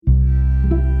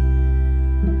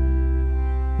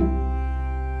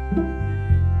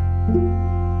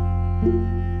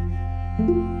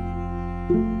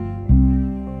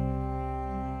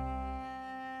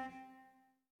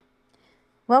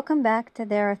Welcome back to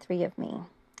There Are Three of Me.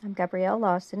 I'm Gabrielle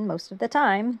Lawson most of the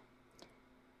time,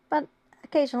 but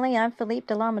occasionally I'm Philippe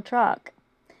de la Matraque.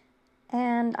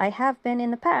 And I have been in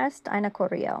the past Ina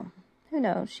Coriel. Who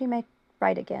knows, she may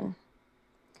write again.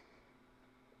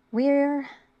 We're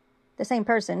the same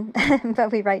person,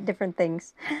 but we write different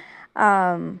things.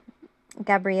 Gabrielle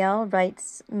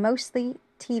writes mostly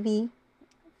TV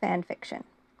fan fiction.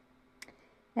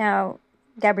 Now,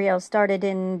 Gabrielle started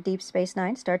in Deep Space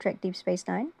Nine, Star Trek Deep Space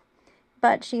Nine,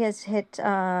 but she has hit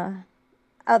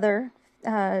other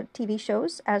TV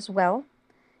shows as well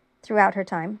throughout her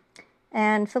time.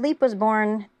 And Philippe was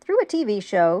born through a TV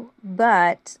show,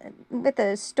 but with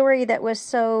a story that was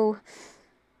so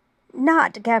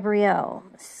not Gabrielle.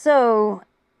 So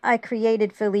I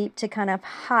created Philippe to kind of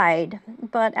hide,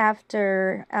 but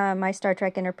after my Star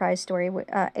Trek Enterprise story,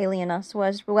 Alien Us,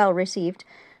 was well received,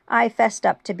 I fessed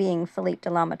up to being Philippe de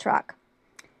la Matraque.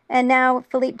 And now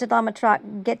Philippe de la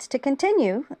Matraque gets to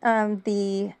continue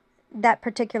that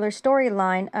particular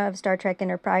storyline of Star Trek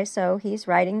Enterprise, so he's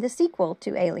writing the sequel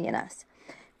to Alien Us.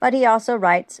 But he also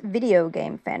writes video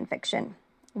game fan fiction,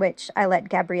 which I let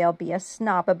Gabrielle be a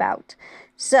snob about.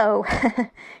 So,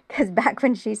 because back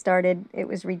when she started, it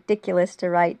was ridiculous to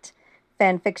write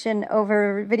fan fiction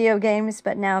over video games,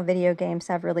 but now video games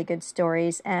have really good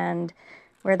stories, and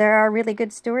where there are really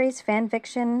good stories, fan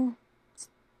fiction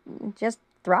just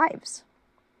thrives.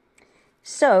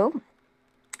 So,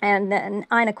 and then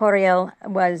Ina Coriel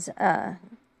was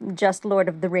just Lord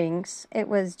of the Rings. It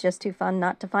was just too fun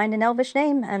not to find an Elvish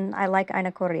name, and I like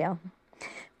Ina Coriel.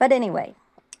 But anyway,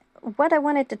 what I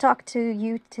wanted to talk to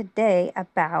you today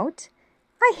about,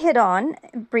 I hit on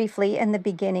briefly in the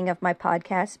beginning of my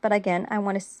podcast, but again, I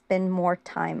want to spend more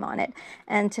time on it.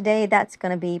 And today that's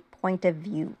going to be point of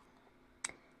view.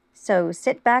 So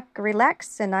sit back,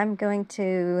 relax, and I'm going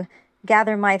to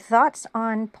gather my thoughts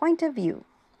on point of view.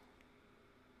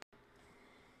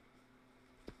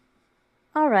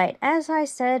 All right, as I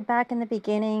said back in the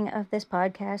beginning of this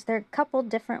podcast, there are a couple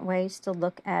different ways to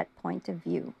look at point of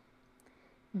view.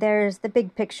 There's the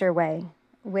big picture way,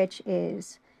 which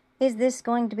is this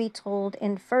going to be told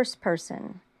in first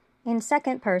person, in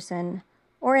second person,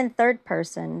 or in third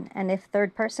person? And if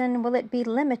third person, will it be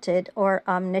limited or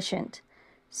omniscient?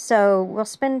 So we'll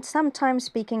spend some time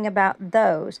speaking about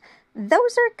those.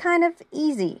 Those are kind of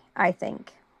easy, I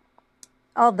think.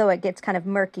 Although it gets kind of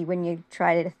murky when you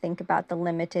try to think about the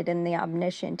limited and the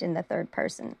omniscient in the third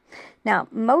person. Now,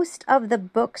 most of the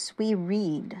books we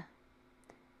read,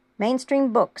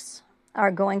 mainstream books, are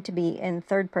going to be in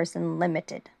third person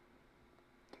limited.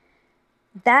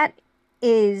 That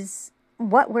is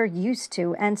what we're used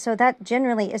to, and so that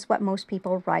generally is what most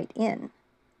people write in.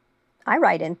 I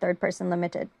write in third person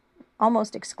limited,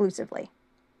 almost exclusively.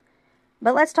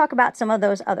 But let's talk about some of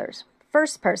those others.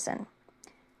 First person.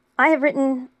 I have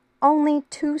written only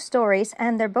 2 stories,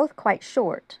 and they're both quite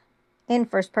short, in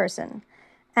first person.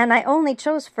 And I only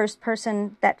chose first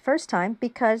person that first time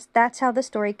because that's how the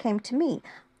story came to me.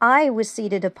 I was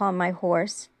seated upon my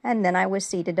horse, and then I was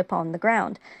seated upon the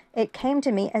ground. It came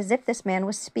to me as if this man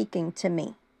was speaking to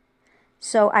me.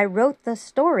 So I wrote the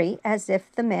story as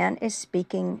if the man is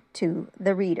speaking to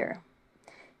the reader.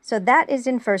 So that is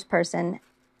in first person.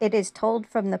 It is told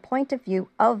from the point of view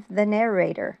of the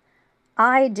narrator.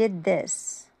 I did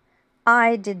this.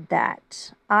 I did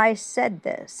that. I said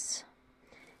this.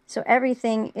 So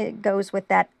everything, it goes with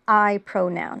that I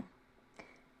pronoun.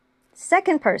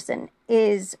 Second person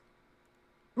is,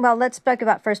 well, let's talk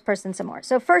about first person some more.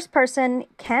 So first person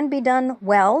can be done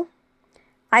well.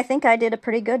 I think I did a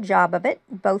pretty good job of it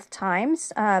both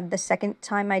times. The second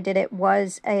time I did it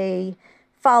was a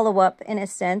follow-up in a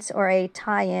sense, or a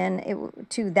tie-in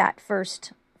to that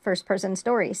first-person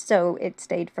story. So it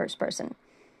stayed first person.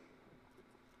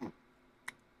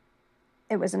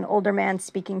 It was an older man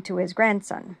speaking to his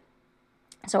grandson.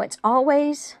 So it's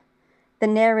always the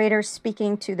narrator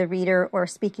speaking to the reader or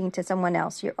speaking to someone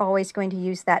else. You're always going to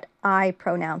use that I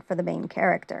pronoun for the main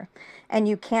character. And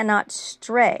you cannot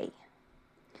stray.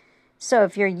 So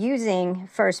if you're using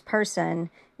first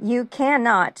person, you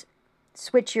cannot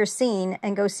switch your scene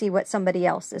and go see what somebody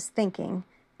else is thinking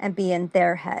and be in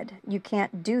their head. You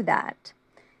can't do that.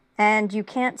 And you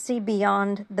can't see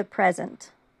beyond the present.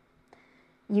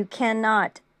 You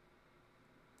cannot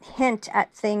hint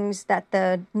at things that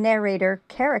the narrator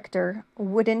character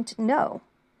wouldn't know.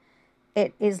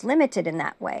 It is limited in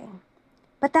that way.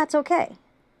 But that's okay.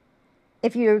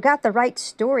 If you got the right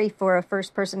story for a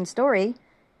first-person story,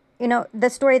 you know, the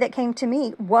story that came to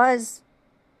me was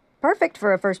perfect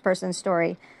for a first-person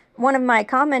story. One of my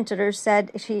commenters said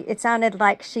it sounded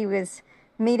like she was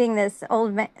meeting this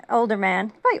older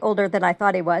man, probably older than I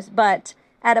thought he was, but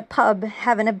at a pub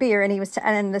having a beer,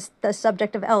 and the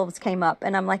subject of elves came up,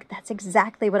 and I'm like, that's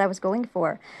exactly what I was going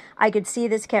for. I could see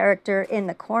this character in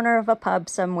the corner of a pub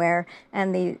somewhere,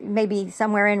 and maybe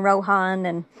somewhere in Rohan,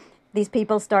 and these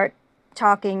people start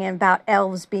talking about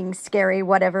elves being scary,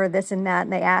 whatever, this and that,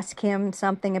 and they ask him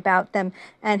something about them,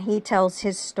 and he tells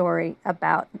his story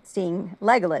about seeing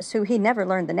Legolas, who he never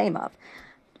learned the name of,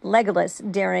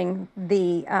 Legolas, during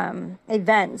the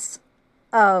events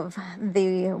of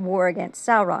the war against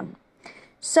Sauron.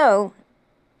 So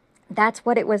that's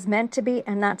what it was meant to be,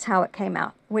 and that's how it came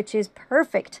out, which is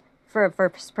perfect for a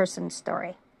first-person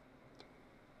story.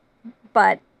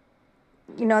 But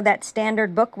you know, that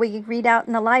standard book we read out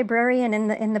in the library and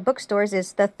in the bookstores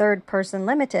is the third person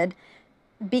limited,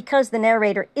 because the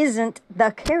narrator isn't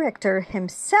the character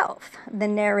himself. The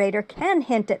narrator can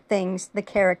hint at things the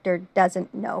character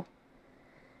doesn't know.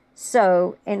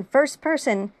 So in first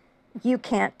person, you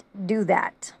can't do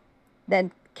that.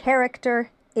 The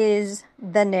character is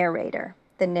the narrator.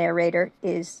 The narrator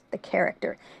is the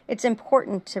character. It's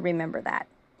important to remember that.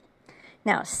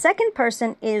 Now, second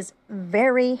person is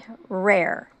very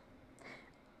rare.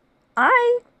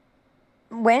 I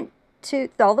went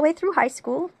all the way through high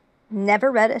school,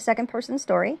 never read a second person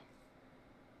story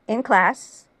in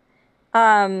class.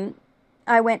 I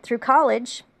went through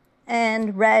college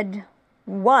and read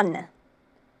one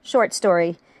short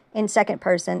story in second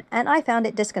person, and I found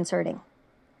it disconcerting.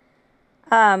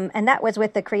 And that was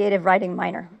with the creative writing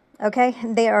minor. Okay?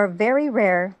 They are very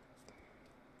rare,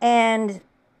 and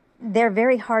they're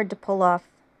very hard to pull off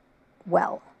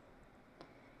well.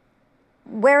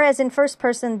 Whereas in first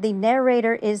person, the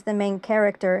narrator is the main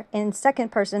character. In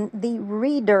second person, the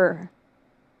reader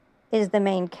is the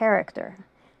main character.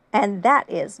 And that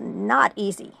is not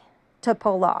easy to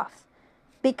pull off,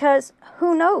 because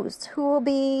who knows who will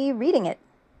be reading it?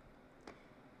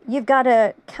 You've got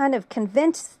to kind of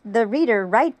convince the reader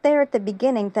right there at the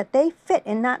beginning that they fit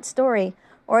in that story,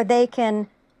 or they can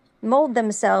mold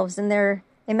themselves in their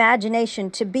imagination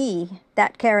to be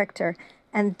that character,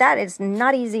 and that is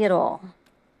not easy at all.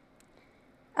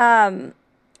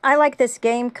 I like this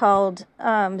game called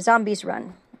Zombies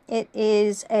Run. It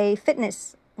is a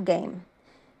fitness game.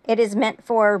 It is meant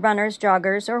for runners,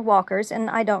 joggers, or walkers, and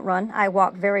I don't run. I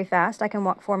walk very fast. I can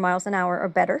walk 4 miles an hour or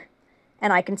better,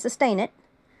 and I can sustain it.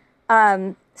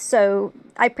 So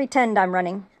I pretend I'm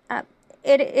running.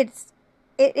 It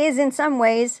is in some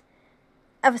ways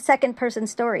a second person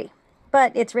story,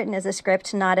 but it's written as a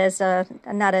script, not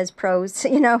as prose,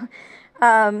 you know.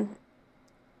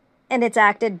 And it's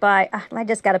acted by, I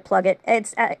just got to plug it.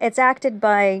 It's acted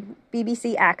by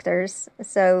BBC actors,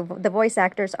 so the voice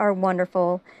actors are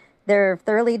wonderful. They're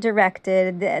thoroughly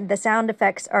directed. The sound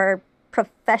effects are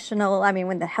professional. I mean,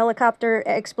 when the helicopter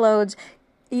explodes,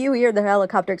 you hear the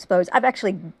helicopter explodes.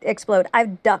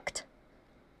 I've ducked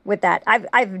with that.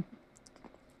 I've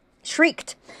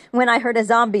shrieked when I heard a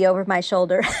zombie over my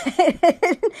shoulder.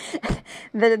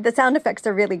 The sound effects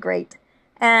are really great.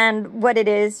 And what it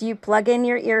is, you plug in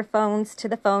your earphones to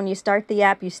the phone, you start the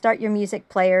app, you start your music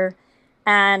player,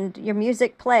 and your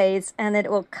music plays, and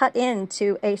it will cut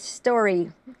into a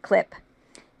story clip.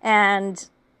 And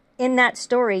in that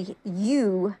story,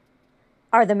 you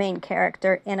are the main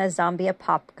character in a zombie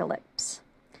apocalypse.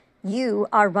 You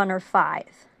are Runner 5.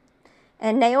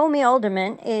 And Naomi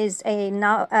Alderman is an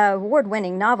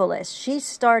award-winning novelist. She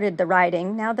started the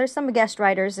writing. Now, there's some guest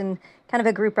writers and kind of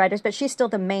a group writers, but she's still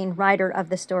the main writer of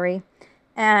the story.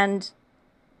 And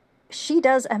she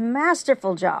does a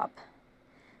masterful job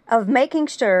of making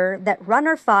sure that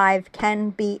Runner 5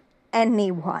 can be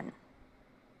anyone.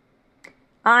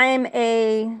 I'm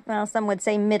some would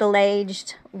say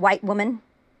middle-aged white woman,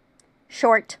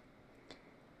 short,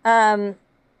 not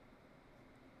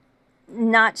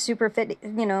super fit,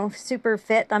 super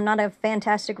fit. I'm not a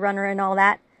fantastic runner and all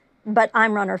that, but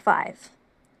I'm Runner 5.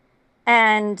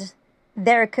 And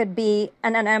there could be,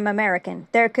 and I'm American,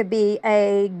 there could be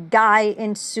a guy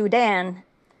in Sudan,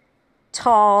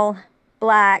 tall,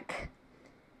 black,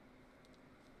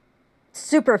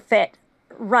 super fit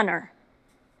runner.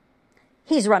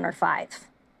 He's Runner 5.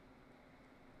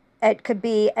 It could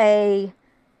be a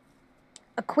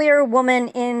queer woman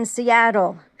in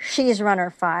Seattle. She's Runner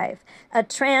 5. A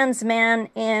trans man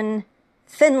in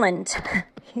Finland.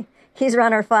 He's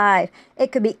Runner 5.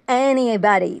 It could be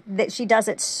anybody. That she does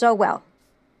it so well.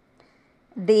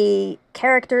 The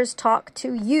characters talk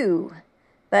to you,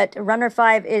 but Runner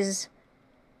 5 is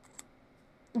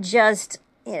just,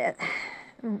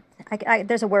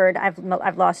 there's a word,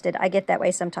 I've lost it. I get that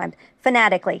way sometimes.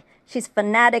 Fanatically. She's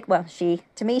fanatic. Well,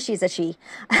 to me, she's a she,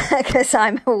 because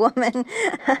I'm a woman.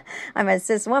 I'm a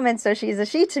cis woman, so she's a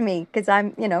she to me, because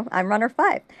I'm runner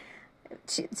 5.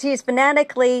 She's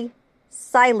fanatically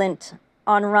silent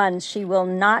on runs. She will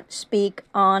not speak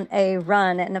on a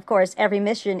run. And of course, every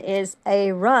mission is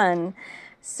a run.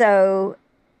 So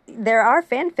there are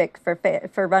fanfic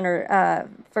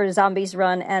for Zombies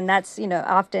Run, and that's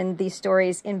often these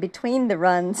stories in between the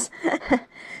runs.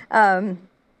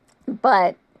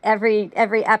 But every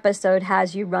episode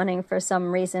has you running for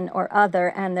some reason or other,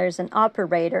 and there's an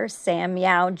operator, Sam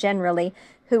Yao generally,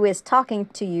 who is talking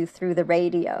to you through the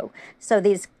radio.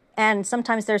 And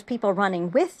sometimes there's people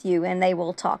running with you, and they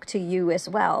will talk to you as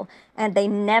well. And they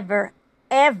never,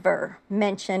 ever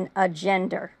mention a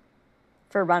gender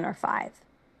for Runner 5.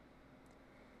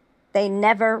 They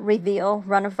never reveal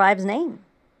Runner 5's name.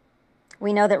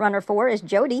 We know that Runner 4 is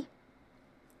Jody.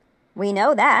 We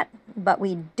know that, but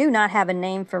we do not have a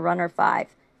name for Runner 5,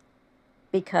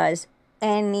 because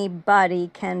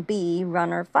anybody can be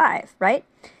Runner 5, right?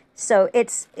 So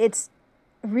it's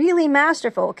really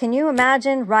masterful. Can you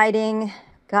imagine writing,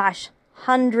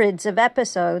 hundreds of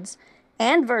episodes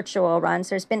and virtual runs?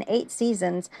 There's been 8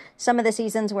 seasons. Some of the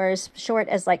seasons were as short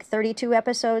as 32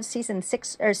 episodes. Season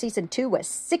 2 was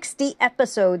 60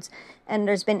 episodes, and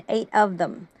there's been 8 of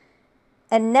them.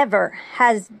 And never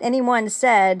has anyone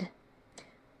said,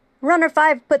 Runner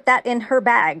 5 put that in her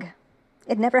bag.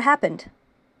 It never happened.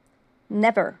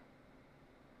 Never.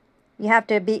 You have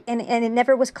to be, and it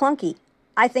never was clunky.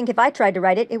 I think if I tried to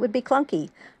write it, it would be clunky.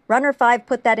 Runner 5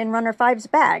 put that in Runner 5's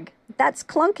bag. That's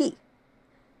clunky.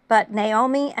 But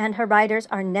Naomi and her writers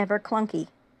are never clunky.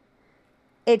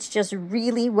 It's just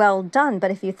really well done.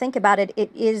 But if you think about it, it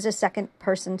is a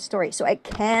second-person story. So it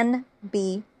can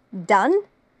be done,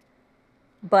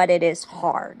 but it is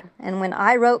hard. And when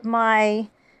I wrote my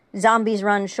Zombies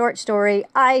Run short story,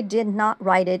 I did not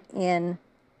write it in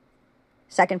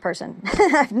second person.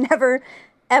 I've never,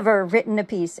 ever written a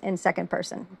piece in second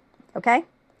person. Okay?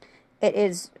 It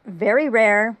is very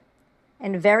rare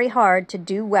and very hard to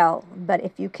do well, but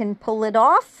if you can pull it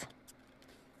off,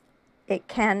 it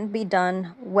can be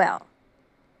done well.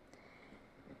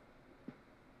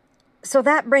 So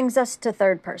that brings us to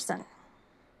third person.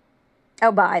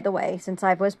 Oh, by the way, since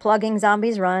I was plugging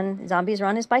Zombies Run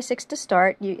is by 6 to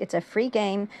start. It's a free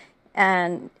game,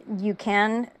 and you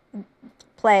can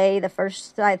play the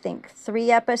first, I think,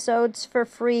 3 episodes for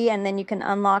free, and then you can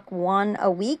unlock 1 a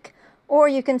week, or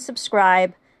you can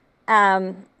subscribe.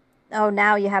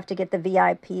 Now you have to get the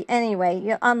VIP. Anyway,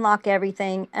 you unlock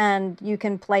everything, and you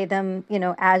can play them,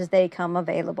 as they come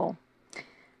available.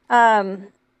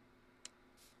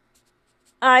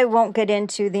 I won't get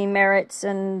into the merits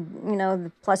and,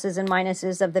 the pluses and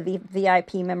minuses of the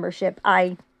VIP membership.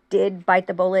 I did bite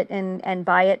the bullet and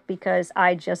buy it because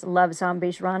I just love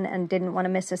Zombies Run and didn't want to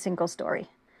miss a single story.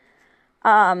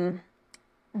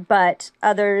 But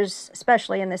others,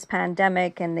 especially in this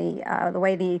pandemic and the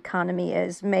way the economy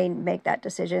is, may make that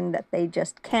decision that they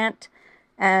just can't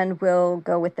and will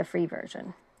go with the free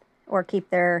version. Or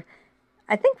keep I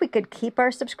think we could keep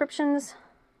our subscriptions,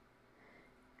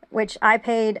 which I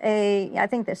paid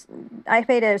I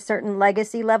paid a certain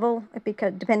legacy level,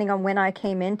 because depending on when I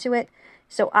came into it.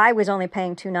 So I was only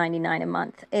paying $2.99 a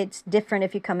month. It's different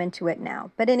if you come into it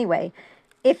now. But anyway,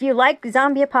 if you like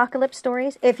zombie apocalypse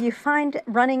stories, if you find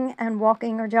running and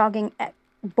walking or jogging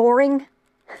boring,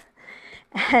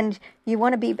 and you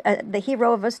want to be the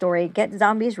hero of a story, get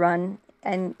Zombies Run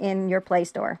in your Play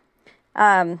Store.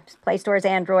 Play Store is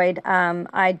Android.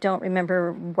 I don't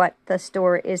remember what the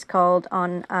store is called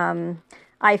on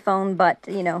iPhone, but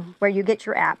where you get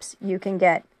your apps, you can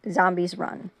get Zombies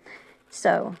Run.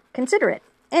 So consider it.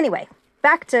 Anyway,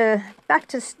 back to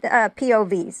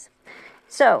POVs.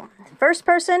 So first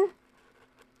person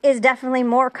is definitely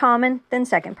more common than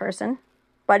second person,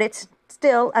 but it's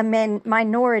still a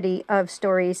minority of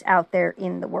stories out there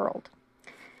in the world.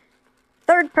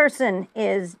 Third person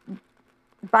is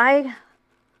by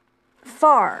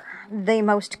far the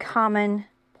most common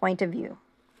point of view.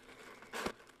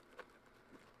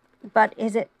 But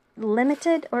is it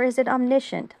limited or is it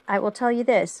omniscient? I will tell you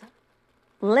this.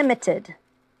 Limited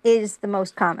is the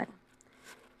most common,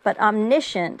 but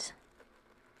omniscient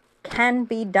can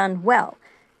be done well.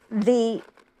 The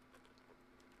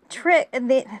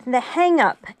hang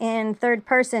up in third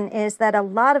person is that a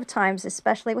lot of times,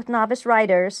 especially with novice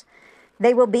writers,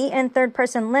 they will be in third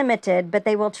person limited, but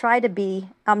they will try to be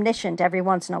omniscient every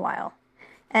once in a while.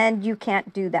 And you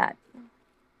can't do that.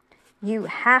 You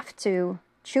have to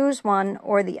choose one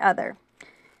or the other.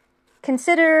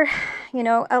 Consider you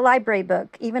know, a library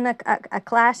book, even a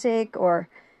classic or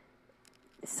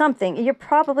something, you're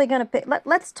probably going to pick,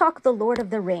 let's talk The Lord of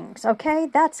the Rings, okay?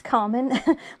 That's common.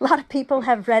 A lot of people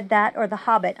have read that, or The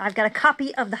Hobbit. I've got a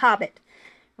copy of The Hobbit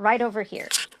right over here.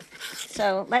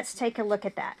 So let's take a look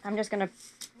at that. I'm just going to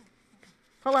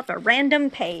pull up a random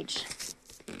page.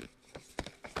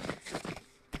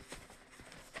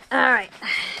 All right.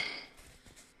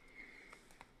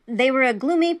 They were a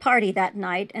gloomy party that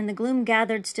night, and the gloom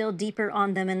gathered still deeper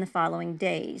on them in the following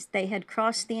days. They had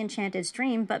crossed the enchanted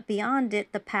stream, but beyond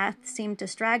it the path seemed to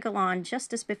straggle on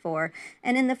just as before,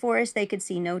 and in the forest they could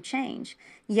see no change.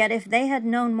 Yet if they had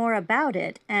known more about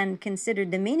it, and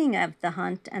considered the meaning of the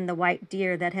hunt and the white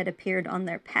deer that had appeared on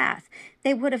their path,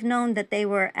 they would have known that they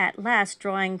were at last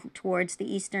drawing towards the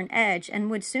eastern edge, and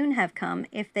would soon have come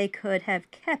if they could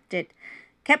have kept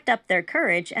up their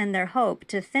courage and their hope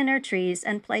to thinner trees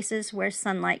and places where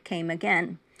sunlight came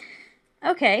again.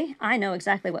 Okay, I know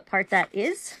exactly what part that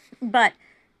is, but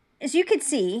as you can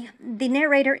see, the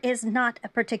narrator is not a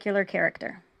particular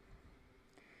character.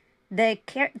 The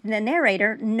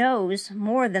narrator knows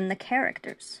more than the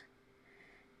characters.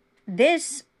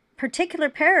 This particular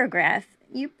paragraph,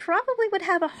 you probably would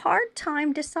have a hard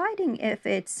time deciding if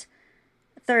it's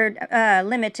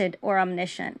limited or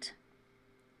omniscient.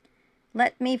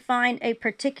 Let me find a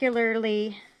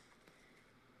particularly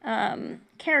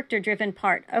character-driven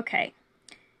part. Okay.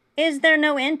 Is there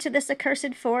no end to this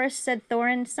accursed forest, said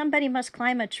Thorin. Somebody must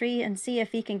climb a tree and see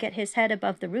if he can get his head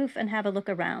above the roof and have a look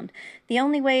around. The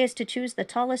only way is to choose the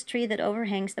tallest tree that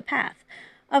overhangs the path.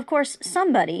 Of course,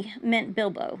 somebody meant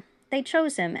Bilbo. They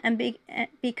chose him, and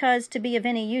because to be of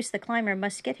any use the climber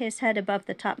must get his head above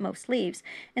the topmost leaves,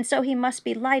 and so he must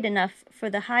be light enough for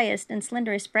the highest and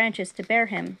slenderest branches to bear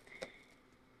him.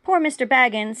 Poor Mr.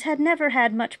 Baggins had never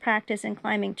had much practice in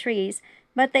climbing trees,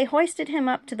 but they hoisted him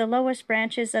up to the lowest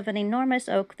branches of an enormous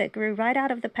oak that grew right out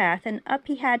of the path, and up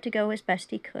he had to go as best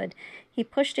he could. He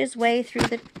pushed his way through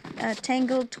the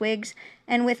tangled twigs,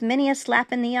 and with many a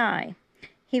slap in the eye.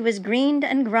 He was greened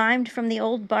and grimed from the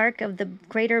old bark of the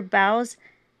greater boughs.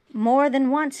 More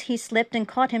than once he slipped and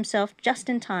caught himself just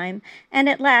in time, and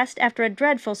at last, after a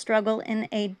dreadful struggle in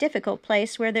a difficult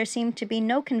place where there seemed to be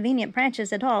no convenient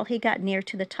branches at all, he got near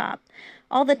to the top.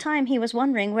 All the time he was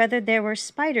wondering whether there were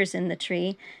spiders in the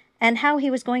tree, and how he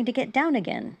was going to get down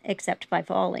again, except by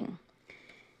falling.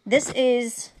 This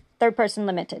is third person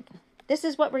limited. This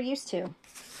is what we're used to.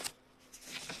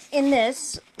 In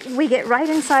this, we get right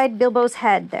inside Bilbo's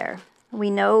head there. We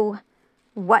know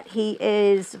what he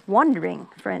is wondering,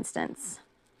 for instance.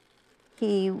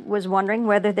 He was wondering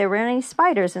whether there were any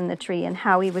spiders in the tree and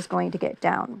how he was going to get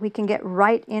down. We can get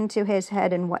right into his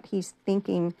head and what he's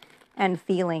thinking and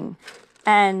feeling.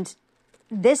 And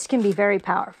this can be very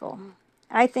powerful.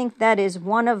 I think that is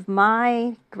one of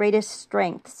my greatest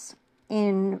strengths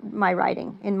in my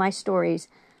writing, in my stories.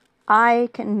 I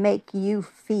can make you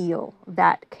feel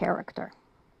that character.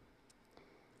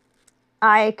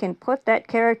 I can put that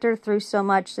character through so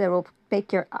much that it will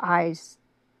make your eyes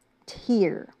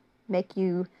tear, make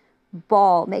you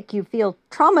bawl, make you feel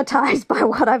traumatized by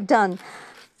what I've done.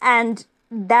 And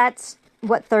that's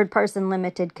what third person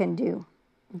limited can do.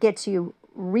 Gets you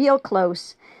real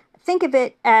close. Think of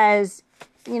it as,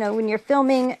 you know, when you're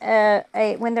filming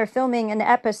when they're filming an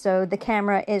episode, the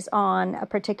camera is on a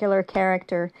particular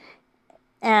character.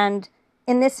 And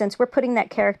in this sense, we're putting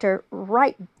that character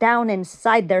right down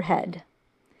inside their head.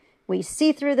 We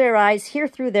see through their eyes, hear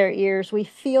through their ears, we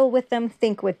feel with them,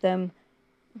 think with them.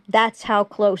 That's how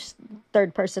close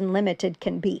third person limited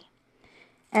can be.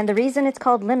 And the reason it's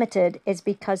called limited is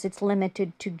because it's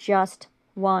limited to just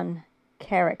one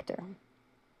character.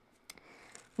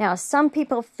 Now, some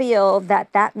people feel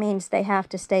that that means they have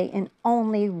to stay in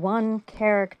only one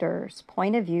character's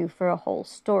point of view for a whole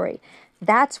story.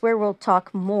 That's where we'll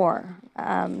talk more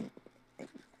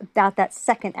about that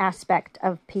second aspect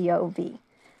of POV.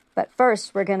 But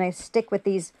first, we're going to stick with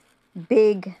these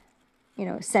big,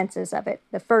 senses of it.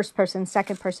 The first person,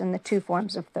 second person, the two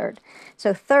forms of third.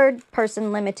 So third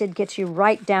person limited gets you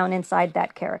right down inside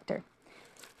that character.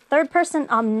 Third person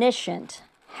omniscient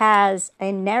has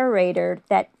a narrator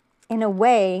that, in a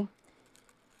way,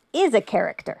 is a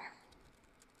character.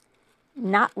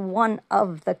 Not one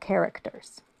of the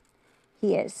characters.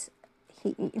 He is.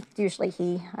 Usually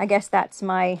he. I guess that's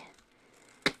my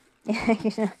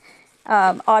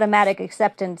automatic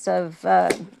acceptance of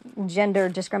gender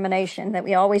discrimination, that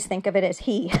we always think of it as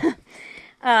he.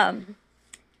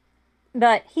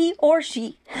 But he or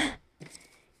she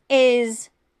is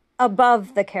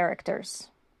above the characters,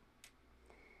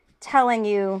 telling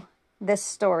you this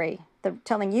story,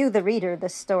 telling you, the reader,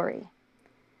 this story.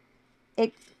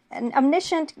 an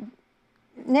omniscient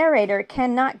narrator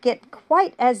cannot get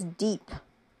quite as deep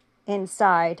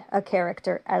inside a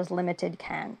character as limited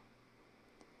can.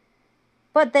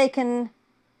 But they can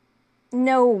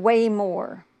know way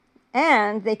more.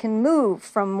 And they can move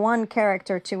from one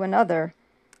character to another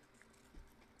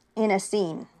in a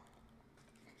scene.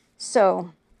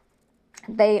 So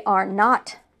they are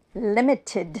not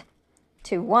limited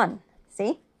to one.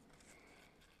 See?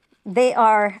 They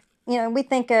are, we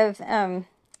think of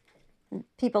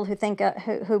people who think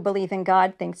who believe in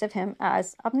God thinks of him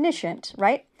as omniscient,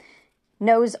 right?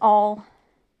 Knows all.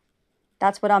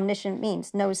 That's what omniscient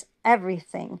means. Knows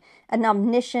everything. An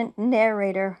omniscient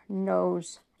narrator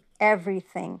knows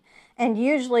everything. And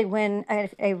usually when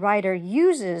a writer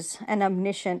uses an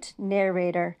omniscient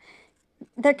narrator,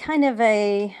 they're kind of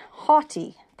a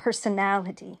haughty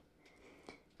personality.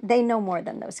 They know more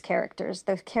than those characters.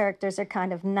 Those characters are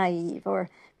kind of naive or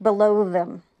below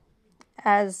them,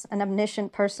 as an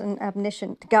omniscient person,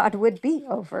 omniscient God would be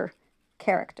over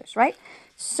characters, right?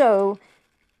 So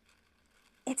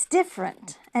it's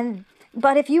different.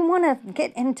 But if you want to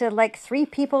get into like three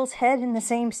people's head in the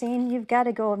same scene, you've got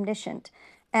to go omniscient.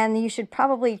 And you should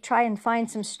probably try and find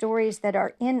some stories that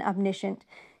are in omniscient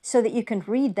so that you can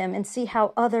read them and see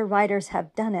how other writers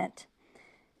have done it.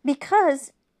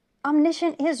 Because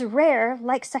omniscient is rare,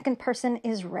 like second person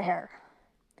is rare.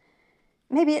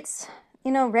 Maybe it's,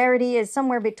 rarity is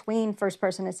somewhere between first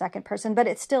person and second person, but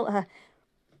it's still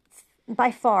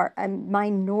by far a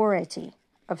minority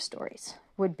of stories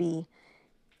would be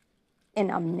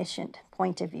an omniscient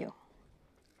point of view.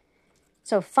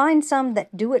 So find some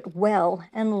that do it well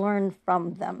and learn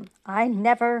from them. I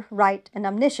never write an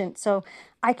omniscient, so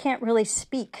I can't really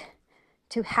speak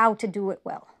to how to do it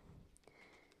well.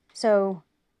 So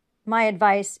my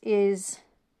advice is,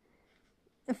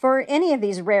 for any of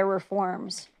these rarer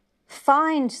forms,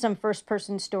 find some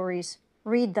first-person stories,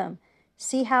 read them,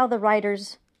 see how the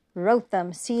writers wrote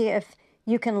them, see if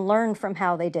you can learn from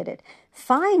how they did it.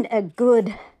 Find a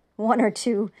good one or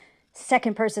two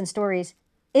second-person stories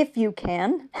if you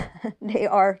can. They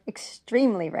are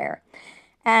extremely rare.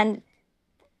 And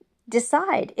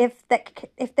decide if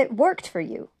that worked for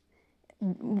you.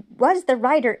 Was the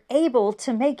writer able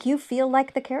to make you feel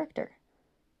like the character?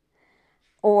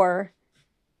 Or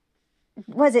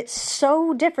was it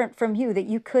so different from you that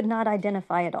you could not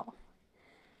identify at all?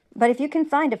 But if you can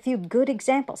find a few good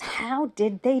examples, how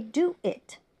did they do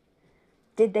it?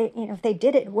 Did they, if they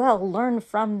did it well, learn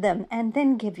from them and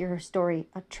then give your story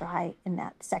a try in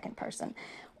that second person.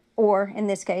 Or, in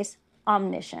this case,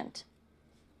 omniscient.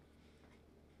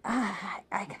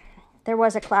 There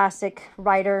was a classic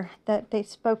writer that they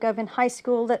spoke of in high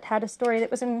school that had a story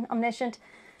that was an omniscient.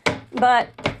 But,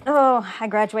 I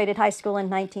graduated high school in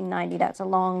 1990. That's a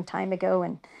long time ago.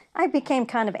 And I became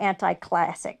kind of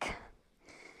anti-classic.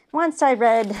 Once I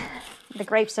read The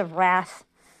Grapes of Wrath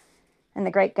and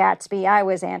The Great Gatsby, I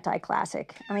was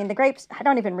anti-classic. I mean, I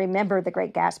don't even remember The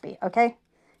Great Gatsby, okay?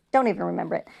 Don't even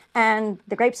remember it. And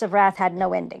The Grapes of Wrath had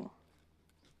no ending.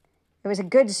 It was a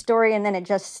good story, and then it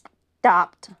just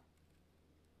stopped.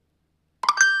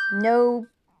 No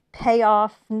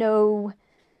payoff, no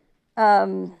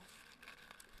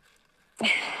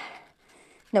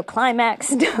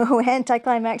climax, no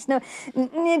anticlimax, no,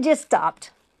 it just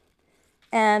stopped.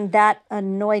 And that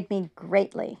annoyed me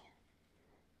greatly.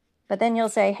 But then you'll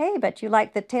say, hey, but you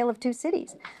like The Tale of Two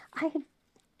Cities.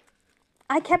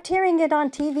 I kept hearing it on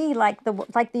TV like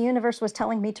the universe was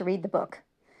telling me to read the book.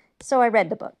 So I read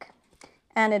the book.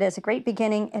 And it has a great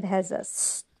beginning. It has a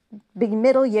big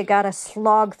middle you gotta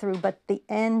slog through, but the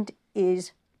end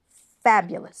is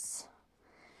fabulous.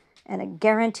 And a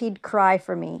guaranteed cry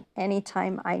for me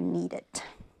anytime I need it.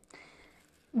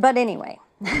 But anyway,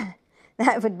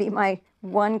 that would be my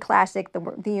one classic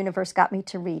the universe got me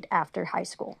to read after high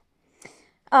school.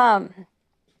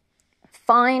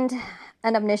 Find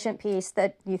an omniscient piece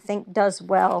that you think does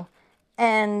well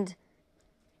and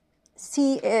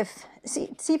see if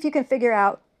you can figure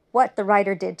out what the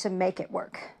writer did to make it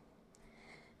work.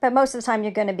 But most of the time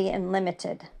you're going to be in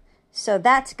limited. So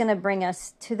that's going to bring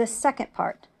us to the second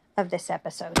part of this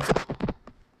episode.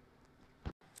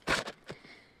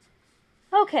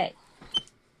 Okay.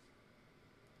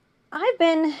 I've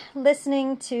been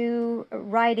listening to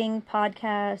writing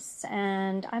podcasts,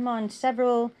 and I'm on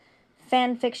several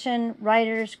fan fiction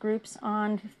writers groups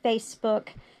on Facebook,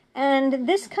 and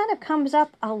this kind of comes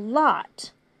up a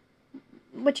lot,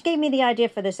 which gave me the idea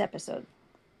for this episode.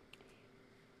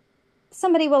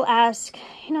 Somebody will ask,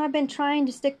 I've been trying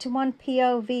to stick to one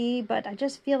POV, but I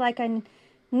just feel like I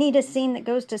need a scene that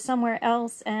goes to somewhere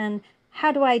else, and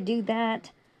how do I do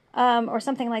that? Or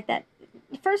something like that.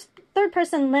 First, third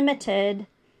person limited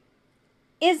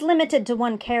is limited to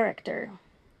one character,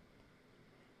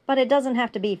 but it doesn't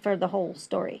have to be for the whole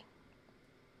story.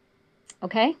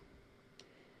 Okay?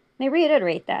 Let me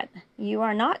reiterate that. You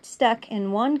are not stuck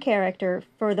in one character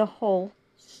for the whole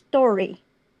story.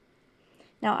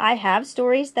 Now, I have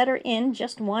stories that are in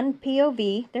just one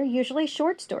POV. They're usually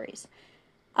short stories.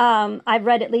 I've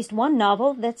read at least one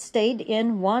novel that stayed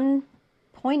in one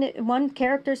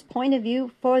character's point of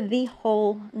view for the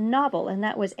whole novel, and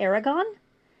that was Aragon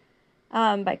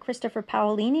by Christopher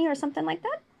Paolini or something like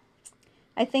that.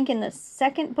 I think in the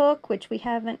second book, which we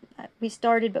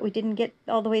started, but we didn't get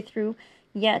all the way through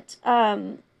yet,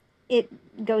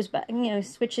 it goes back,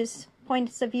 switches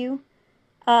points of view.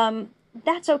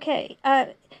 That's okay.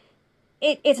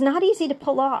 It's not easy to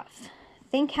pull off.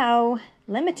 Think how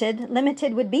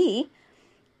limited would be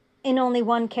in only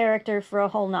one character for a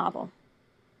whole novel.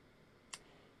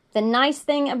 The nice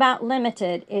thing about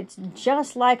limited, it's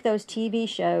just like those TV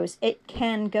shows. It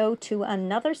can go to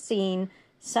another scene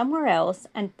somewhere else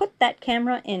and put that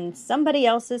camera in somebody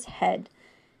else's head.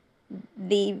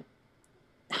 The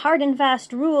hard and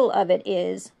fast rule of it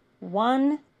is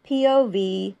one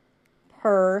POV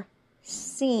per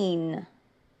scene.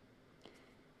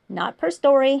 Not per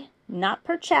story, not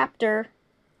per chapter,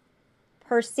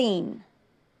 per scene.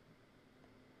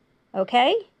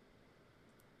 Okay?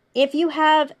 If you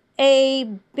have a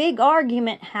big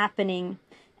argument happening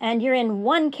and you're in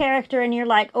one character and you're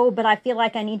like, oh, but I feel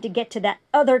like I need to get to that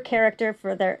other character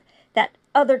for that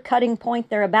other cutting point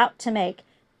they're about to make,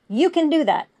 you can do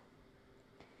that.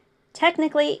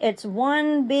 Technically, it's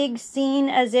one big scene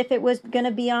as if it was going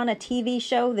to be on a TV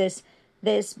show, this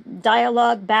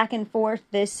dialogue back and forth,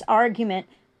 this argument,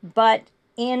 but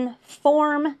in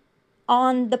form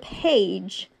on the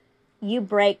page, you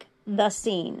break the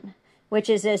scene, which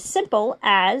is as simple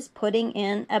as putting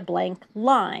in a blank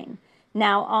line.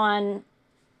 Now, on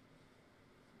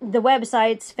the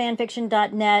websites,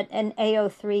 fanfiction.net and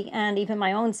AO3, and even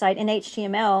my own site in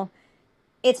HTML,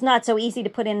 it's not so easy to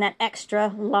put in that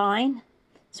extra line.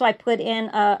 So I put in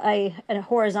a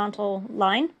horizontal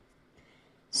line.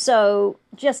 So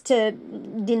just to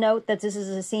denote that this is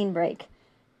a scene break.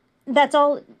 That's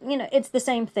all, it's the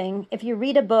same thing. If you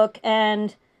read a book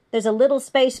and there's a little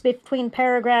space between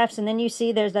paragraphs, and then you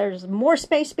see there's more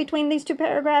space between these two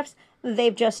paragraphs,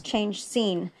 they've just changed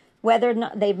scene. Whether or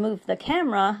not they've moved the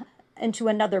camera into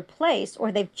another place,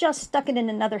 or they've just stuck it in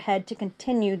another head to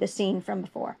continue the scene from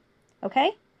before.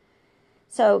 Okay?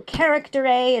 So character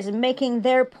A is making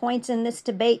their points in this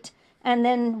debate, and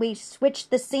then we switch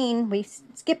the scene, we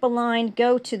skip a line,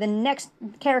 go to the next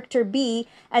character B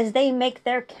as they make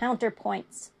their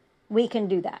counterpoints. We can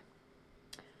do that.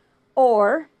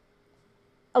 Or,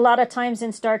 a lot of times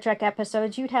in Star Trek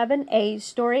episodes, you'd have an A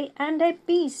story and a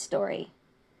B story.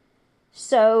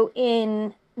 So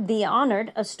in The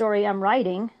Honored, a story I'm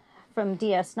writing from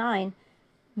DS9,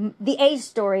 the A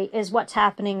story is what's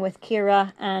happening with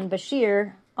Kira and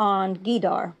Bashir on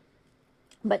Gidar.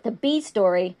 But the B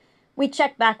story, we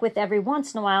check back with every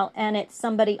once in a while, and it's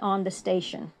somebody on the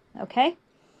station. Okay?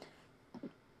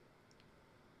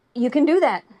 You can do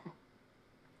that.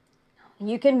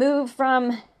 You can move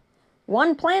from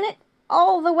one planet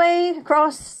all the way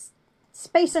across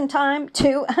space and time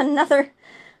to another,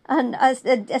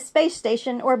 a space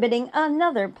station orbiting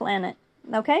another planet.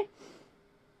 Okay?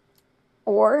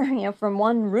 Or, from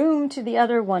one room to the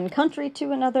other, one country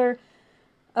to another,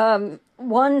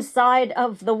 one side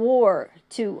of the war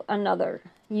to another.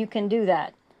 You can do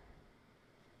that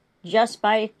just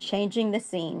by changing the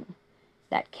scene.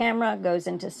 That camera goes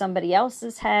into somebody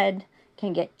else's head,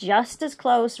 can get just as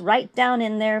close, right down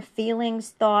in their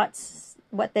feelings, thoughts,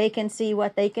 what they can see,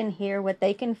 what they can hear, what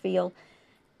they can feel.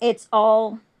 It's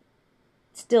all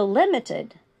still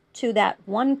limited to that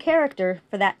one character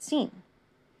for that scene.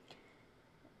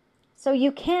 So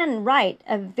you can write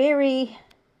a very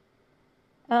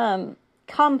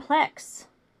complex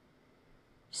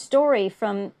story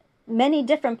from many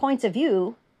different points of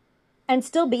view and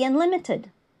still be unlimited.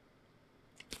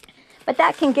 But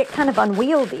that can get kind of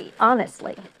unwieldy,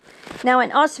 honestly. Now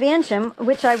in Oswiecim,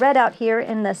 which I read out here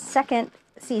in the second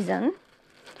season,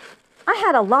 I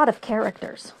had a lot of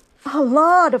characters. A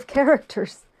lot of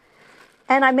characters.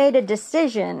 And I made a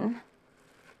decision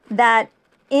that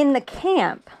in the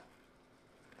camp,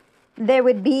 there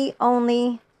would be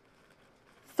only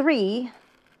 3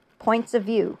 points of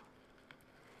view,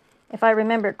 if I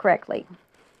remember correctly.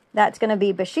 That's going to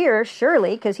be Bashir,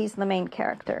 surely, because he's the main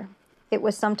character. It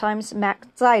was sometimes Max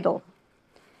Zeidel.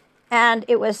 And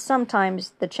it was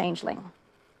sometimes the Changeling.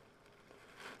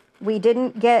 We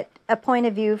didn't get a point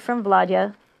of view from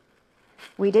Vladya.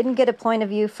 We didn't get a point of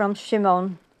view from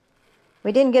Shimon.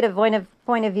 We didn't get a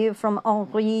point of view from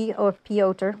Henri or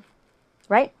Piotr,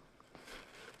 right?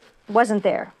 Wasn't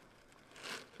there.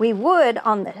 We would,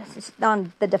 on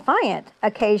the Defiant,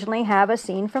 occasionally have a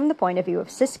scene from the point of view of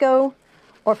Sisko,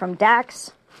 or from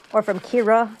Dax, or from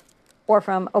Kira, or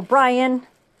from O'Brien.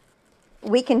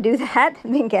 We can do that,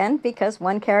 again, because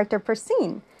one character per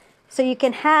scene. So you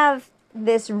can have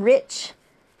this rich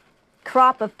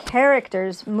crop of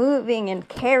characters moving and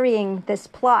carrying this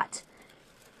plot.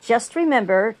 Just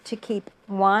remember to keep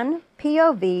one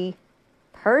POV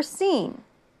per scene.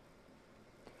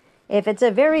 If it's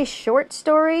a very short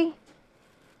story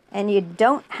and you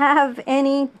don't have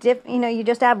any, you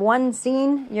just have one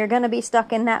scene, you're going to be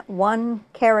stuck in that one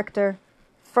character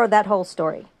for that whole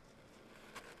story.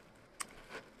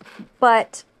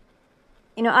 But,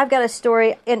 I've got a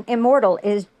story, Immortal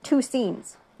is 2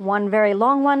 scenes. One very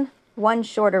long one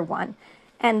shorter one.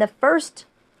 And the first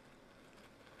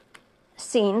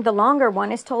scene, the longer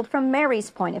one, is told from Mary's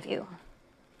point of view.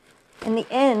 In the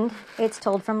end, it's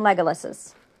told from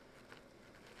Legolas's.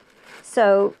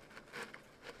 So,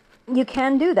 you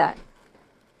can do that.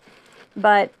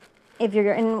 But if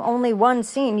you're in only one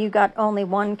scene, you got only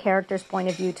one character's point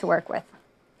of view to work with.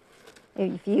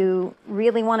 If you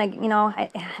really want to,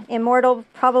 Immortal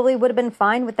probably would have been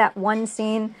fine with that one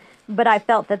scene, but I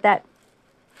felt that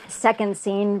second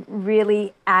scene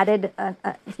really added,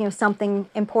 something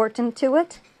important to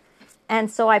it,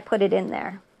 and so I put it in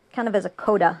there, kind of as a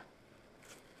coda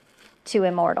to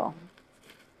Immortal,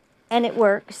 and it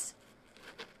works.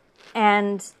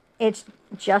 And it's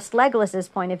just Legolas's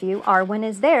point of view. Arwen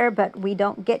is there, but we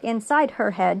don't get inside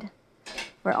her head.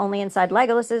 We're only inside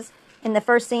Legolas's. In the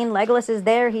first scene, Legolas is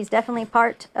there. He's definitely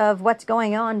part of what's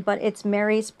going on, but it's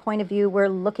Mary's point of view. We're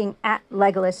looking at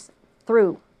Legolas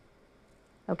through.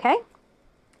 Okay?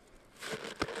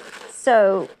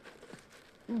 So,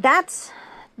 that's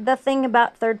the thing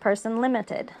about third person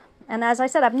limited. And as I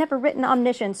said, I've never written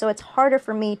Omniscient, so it's harder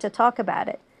for me to talk about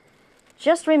it.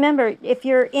 Just remember, if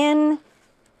you're in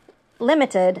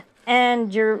limited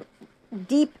and you're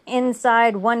deep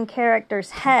inside one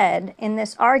character's head in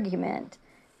this argument,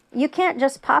 you can't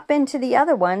just pop into the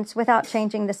other ones without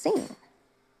changing the scene.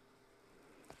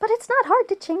 But it's not hard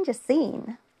to change a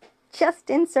scene. Just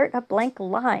insert a blank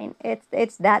line.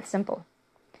 It's that simple.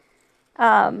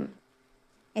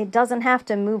 It doesn't have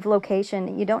to move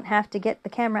location. You don't have to get the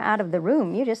camera out of the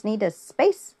room. You just need a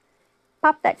space.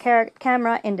 Pop that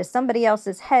camera into somebody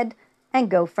else's head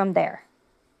and go from there.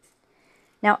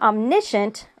 Now,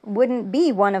 Omniscient wouldn't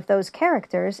be one of those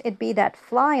characters. It'd be that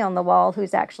fly on the wall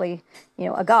who's actually,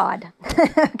 a god.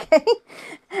 Okay?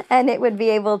 And it would be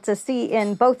able to see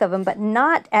in both of them, but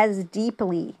not as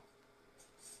deeply,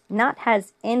 not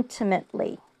as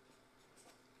intimately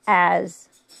as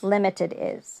Limited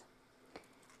is.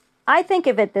 I think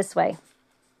of it this way.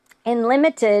 In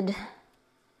Limited,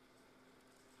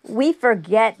 we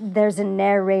forget there's a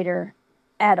narrator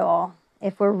at all.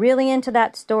 If we're really into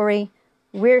that story,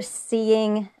 we're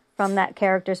seeing from that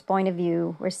character's point of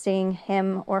view. We're seeing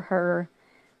him or her.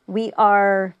 We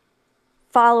are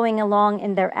following along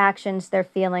in their actions, their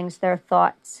feelings, their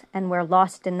thoughts, and we're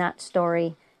lost in that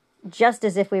story, just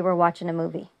as if we were watching a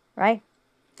movie, right?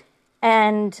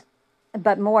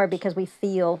 But more because we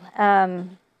feel.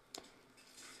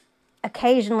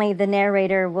 Occasionally the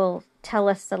narrator will tell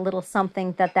us a little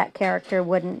something that character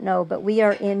wouldn't know, but we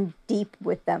are in deep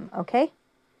with them, okay?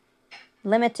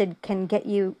 Limited can get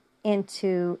you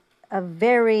into a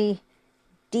very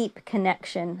deep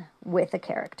connection with a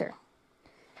character.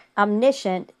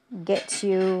 Omniscient gets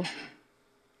you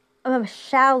a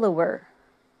shallower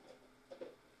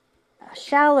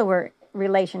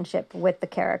relationship with the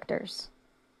characters.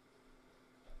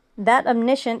 That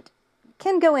Omniscient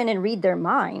can go in and read their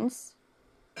minds,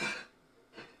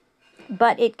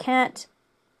 but it can't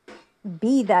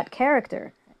be that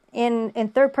character. In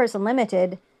third person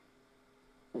limited,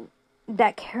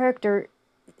 that character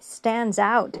stands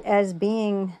out as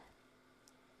being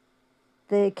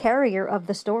the carrier of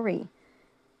the story.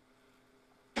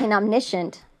 In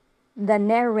Omniscient, the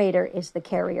narrator is the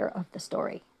carrier of the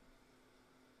story.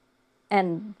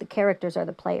 And the characters are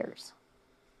the players.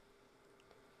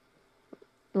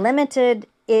 Limited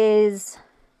is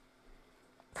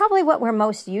probably what we're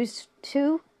most used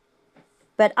to,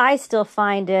 but I still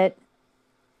find it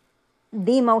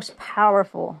the most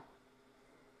powerful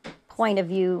point of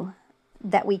view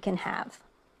that we can have.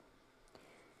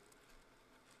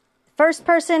 First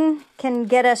person can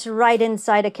get us right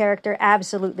inside a character,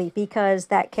 absolutely, because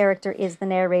that character is the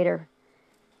narrator.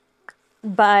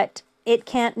 But it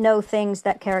can't know things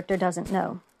that character doesn't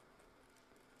know.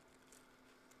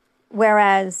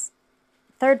 Whereas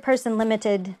third person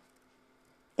limited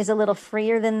is a little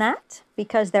freer than that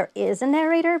because there is a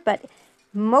narrator, but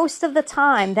most of the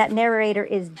time that narrator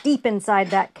is deep inside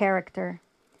that character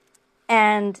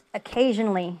and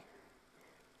occasionally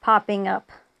popping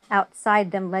up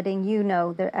outside them, letting you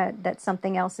know that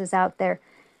something else is out there.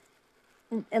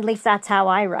 At least that's how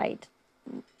I write.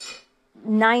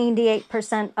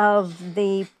 98% of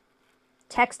the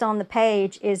text on the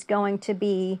page is going to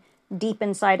be deep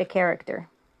inside a character.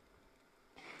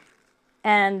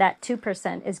 And that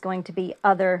 2% is going to be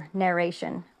other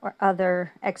narration or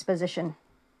other exposition.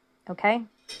 Okay?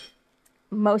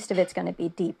 Most of it's going to be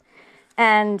deep.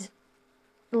 And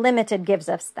limited gives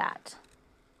us that.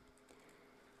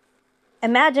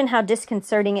 Imagine how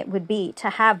disconcerting it would be to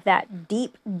have that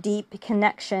deep, deep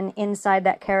connection inside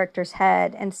that character's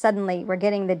head, and suddenly we're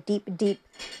getting the deep, deep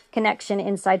connection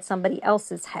inside somebody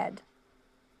else's head.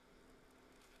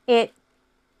 In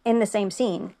the same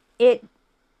scene, it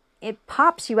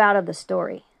pops you out of the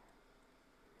story.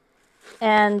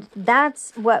 And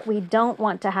that's what we don't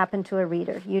want to happen to a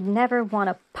reader. You'd never want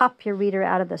to pop your reader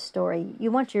out of the story.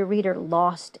 You want your reader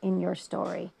lost in your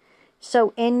story.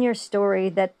 So in your story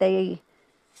that they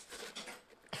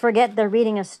forget they're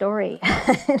reading a story,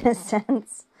 in a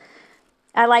sense.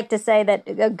 I like to say that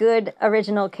a good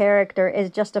original character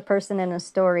is just a person in a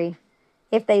story.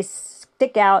 If they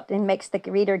stick out and makes the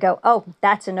reader go, oh,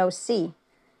 that's an OC,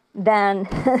 then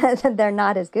they're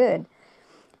not as good.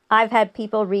 I've had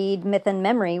people read Myth and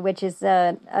Memory, which is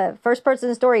a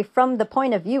first-person story from the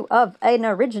point of view of an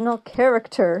original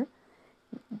character,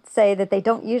 say that they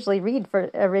don't usually read for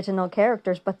original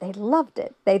characters, but they loved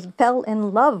it. They fell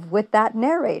in love with that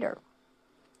narrator,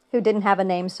 who didn't have a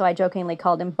name, so I jokingly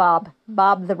called him Bob.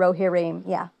 Bob the Rohirrim.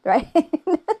 Yeah, right?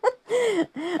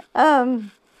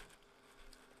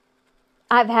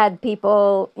 I've had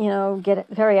people, get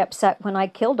very upset when I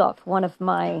killed off one of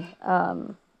my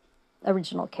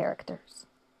original characters.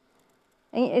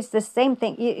 It's the same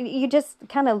thing. You just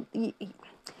kind of...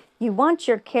 You want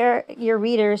your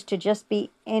readers to just be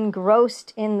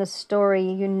engrossed in the story.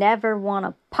 You never want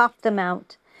to pop them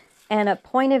out. And a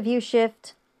point of view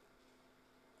shift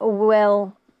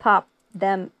will pop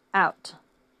them out.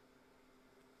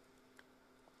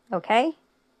 Okay?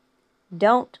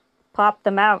 Don't pop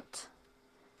them out.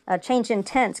 A change in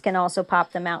tense can also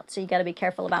pop them out, so you got to be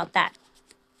careful about that.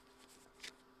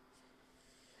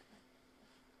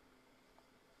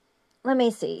 Let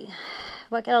me see.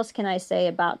 What else can I say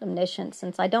about omniscience?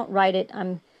 Since I don't write it,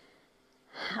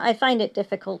 I find it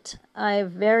difficult. I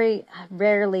very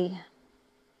rarely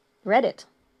read it.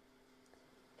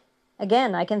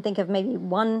 Again, I can think of maybe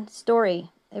one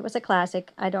story. It was a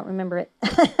classic. I don't remember it.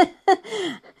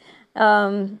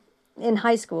 In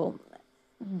high school,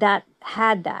 that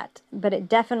had that. But it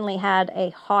definitely had a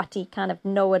haughty kind of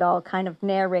know-it-all kind of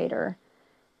narrator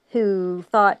who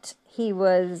thought he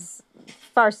was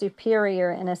far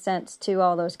superior in a sense to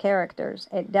all those characters.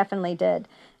 It definitely did,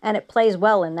 and it plays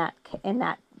well in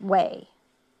that way.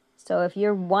 So if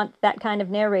you want that kind of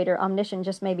narrator, omniscient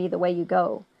just may be the way you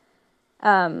go.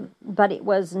 But it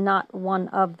was not one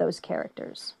of those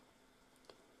characters.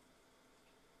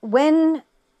 When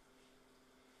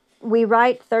we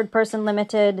write third person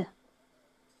limited,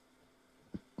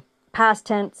 past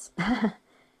tense,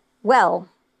 well,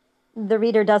 the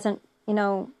reader doesn't,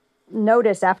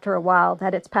 notice after a while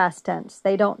that it's past tense.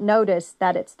 They don't notice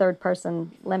that it's third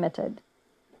person limited.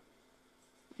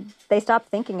 They stop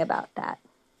thinking about that.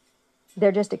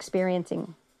 They're just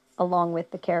experiencing along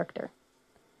with the character.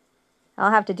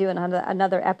 I'll have to do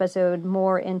another episode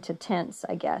more into tense,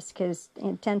 I guess, because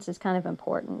tense is kind of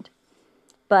important.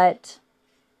 But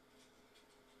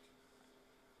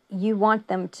you want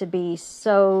them to be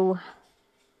so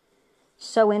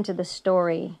into the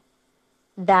story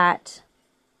that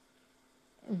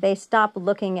they stop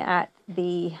looking at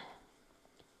the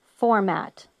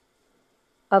format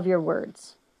of your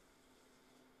words.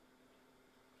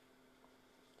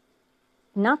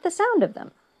 Not the sound of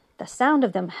them. The sound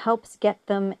of them helps get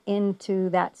them into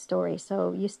that story.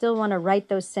 So you still want to write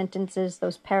those sentences,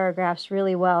 those paragraphs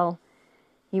really well.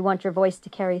 You want your voice to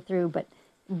carry through, but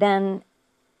then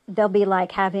they'll be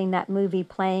like having that movie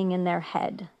playing in their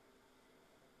head.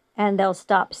 And they'll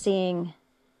stop seeing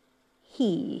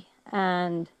he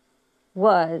and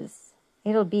was.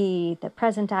 It'll be the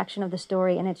present action of the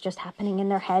story, and it's just happening in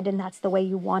their head, and that's the way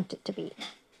you want it to be.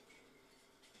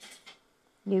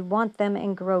 You want them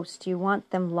engrossed. You want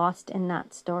them lost in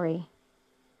that story.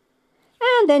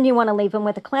 And then you want to leave them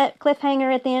with a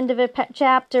cliffhanger at the end of a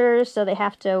chapter, so they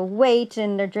have to wait,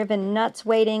 and they're driven nuts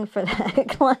waiting for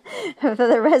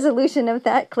the resolution of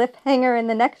that cliffhanger in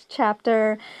the next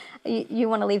chapter. you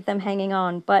want to leave them hanging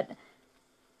on. But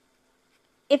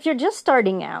if you're just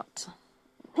starting out,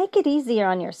 make it easier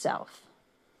on yourself.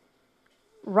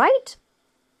 Write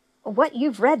what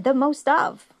you've read the most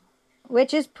of,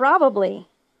 which is probably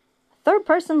third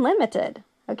person limited,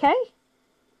 okay?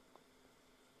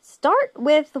 Start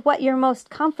with what you're most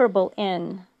comfortable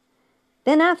in.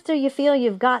 Then after you feel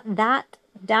you've got that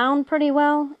down pretty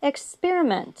well,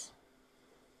 experiment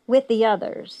with the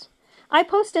others. I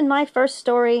posted my first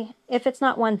story, If It's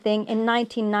Not One Thing, in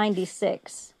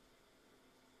 1996.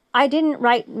 I didn't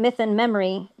write Myth and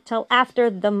Memory till after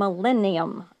the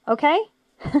millennium, okay?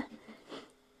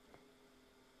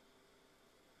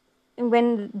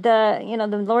 When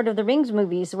the Lord of the Rings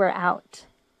movies were out.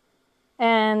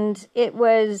 And it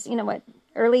was,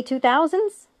 early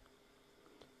 2000s?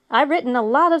 I've written a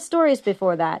lot of stories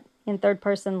before that in third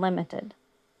person limited.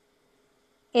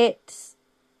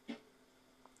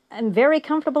 I'm very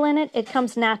comfortable in it. It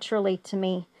comes naturally to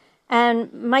me.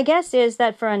 And my guess is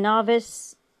that for a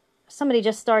novice, somebody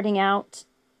just starting out,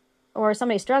 or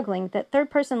somebody struggling, that third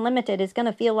person limited is going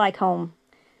to feel like home.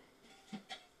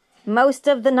 Most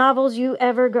of the novels you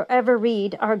ever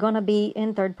read are going to be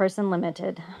in third person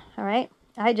limited. All right?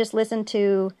 I just listened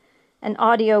to an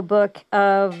audiobook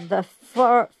of the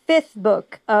fifth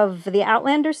book of the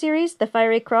Outlander series, The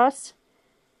Fiery Cross.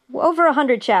 Over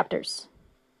 100 chapters.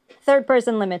 Third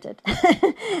person limited.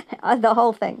 The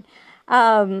whole thing.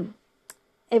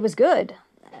 It was good.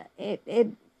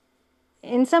 It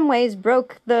in some ways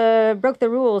broke the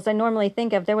rules I normally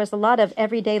think of. There was a lot of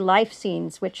everyday life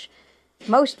scenes, which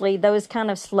mostly those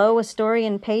kind of slow a story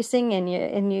in pacing, and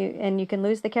you can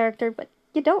lose the character, but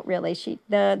you don't really.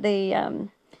 The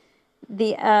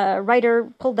writer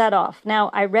pulled that off. Now,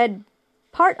 I read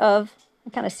I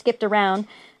kind of skipped around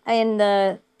in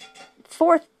the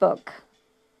fourth book,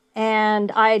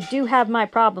 and I do have my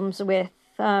problems with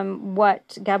what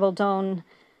Gabaldon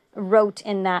wrote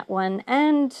in that one,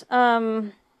 and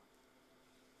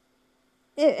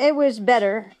it was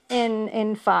better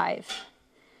in 5.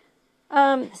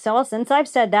 So since I've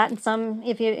said that, and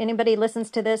if anybody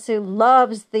listens to this who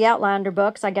loves the Outlander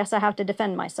books, I guess I have to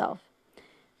defend myself.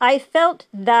 I felt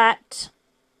that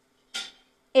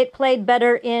it played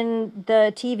better in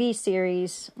the TV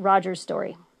series Roger's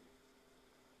Story.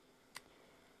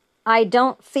 I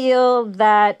don't feel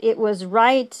that it was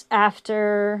right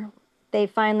after they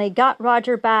finally got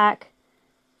Roger back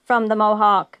from the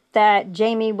Mohawk that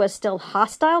Jamie was still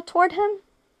hostile toward him.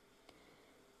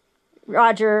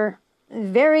 Roger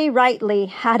very rightly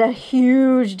had a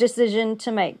huge decision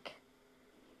to make.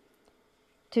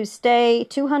 To stay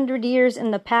 200 years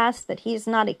in the past that he's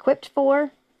not equipped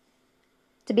for,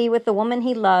 to be with the woman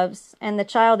he loves, and the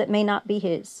child that may not be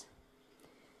his.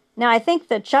 Now, I think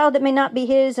the child that may not be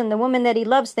his and the woman that he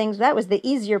loves that was the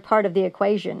easier part of the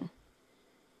equation.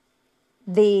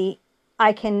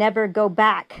 I can never go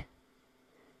back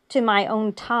to my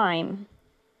own time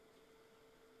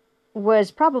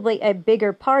was probably a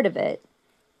bigger part of it.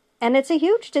 And it's a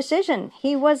huge decision.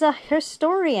 He was a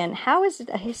historian. How is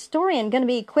a historian going to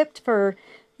be equipped for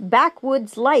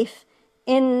backwoods life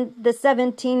in the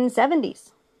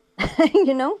 1770s?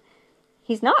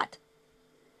 He's not.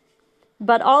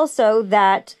 But also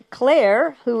that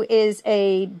Claire, who is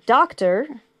a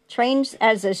doctor, trained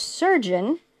as a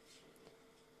surgeon,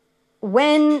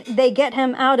 when they get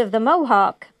him out of the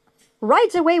Mohawk,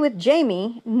 rides away with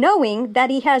Jamie, knowing that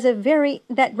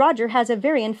that Roger has a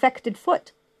very infected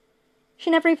foot. She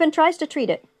never even tries to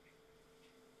treat it.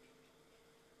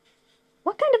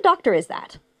 What kind of doctor is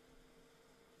that?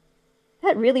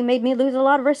 That really made me lose a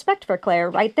lot of respect for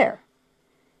Claire right there.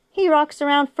 He rocks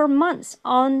around for months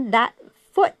on that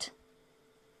foot.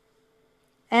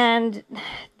 And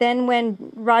then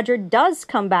when Roger does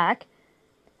come back,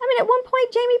 at one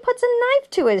point Jamie puts a knife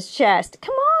to his chest.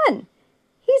 Come on!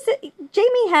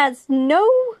 Jamie has no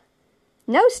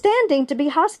standing to be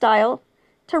hostile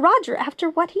to Roger after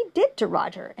what he did to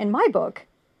Roger in my book.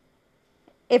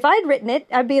 If I'd written it,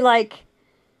 I'd be like,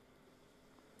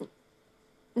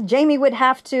 Jamie would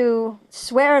have to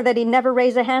swear that he'd never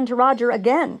raise a hand to Roger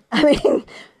again.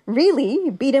 Really?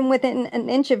 Beat him within an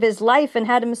inch of his life and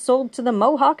had him sold to the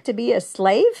Mohawk to be a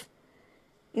slave?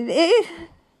 The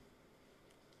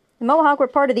Mohawk were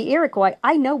part of the Iroquois.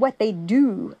 I know what they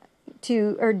did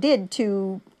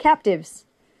to captives.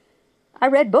 I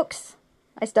read books.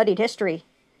 I studied history.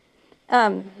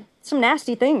 Some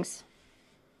nasty things.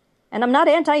 And I'm not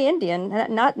anti-Indian,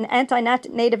 not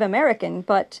anti-Native American,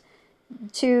 but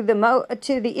to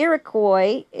the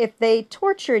Iroquois, if they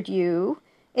tortured you,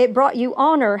 it brought you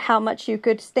honor how much you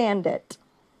could stand it.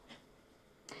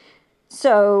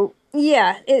 So,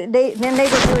 yeah, they were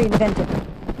very inventive.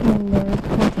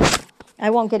 I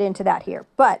won't get into that here.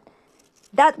 But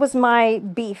that was my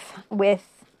beef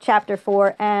with Chapter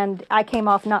 4, and I came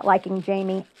off not liking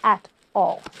Jamie at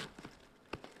all.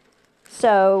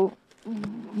 So,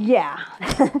 yeah.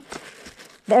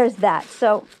 There's that.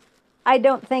 So, I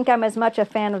don't think I'm as much a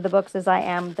fan of the books as I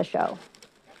am the show.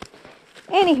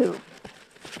 Anywho,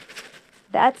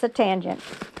 that's a tangent.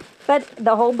 But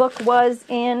the whole book was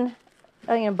in,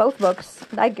 both books,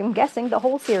 I'm guessing the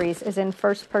whole series is in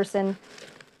third person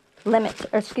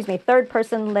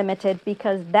limited,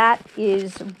 because that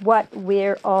is what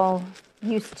we're all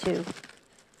used to.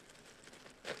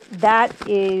 That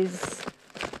is,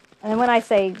 and when I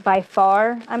say by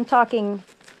far, I'm talking,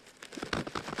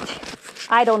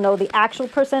 I don't know the actual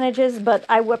percentages, but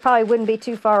I probably wouldn't be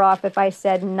too far off if I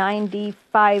said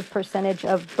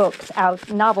 95%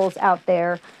 of novels out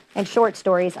there, and short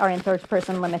stories are in third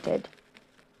person limited.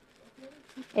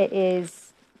 It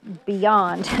is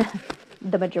beyond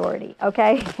the majority,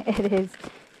 okay?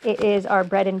 It is our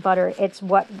bread and butter. It's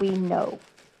what we know.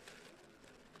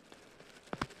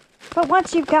 But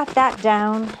once you've got that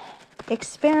down,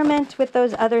 experiment with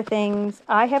those other things.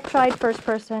 I have tried first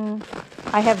person.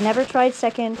 I have never tried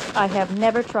second. I have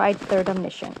never tried third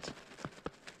omniscient.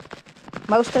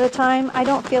 Most of the time, I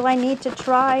don't feel I need to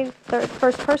try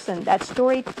first person. That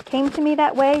story came to me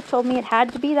that way, told me it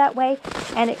had to be that way,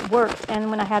 and it worked. And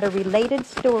when I had a related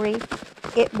story,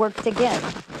 it worked again.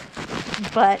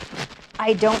 But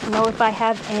I don't know if I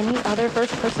have any other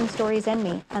first person stories in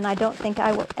me, and I don't think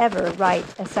I will ever write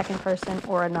a second person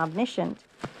or an omniscient,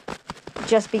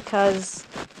 just because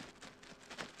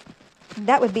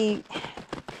that wouldn't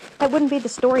be the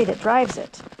story that drives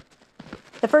it.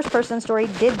 The first person story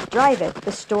did drive it.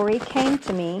 The story came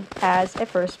to me as a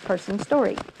first person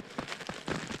story.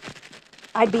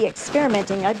 I'd be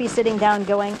experimenting. I'd be sitting down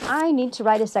going, I need to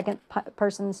write a second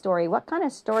person story. What kind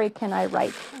of story can I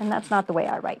write? And that's not the way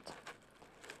I write.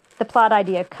 The plot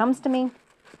idea comes to me,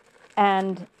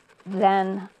 and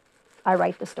then I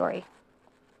write the story.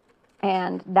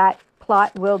 And that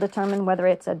plot will determine whether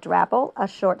it's a drabble, a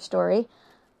short story,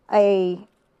 a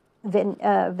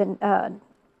vignette,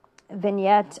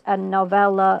 a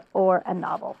novella, or a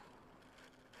novel.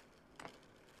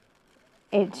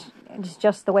 It's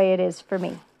just the way it is for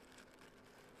me.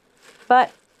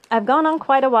 But I've gone on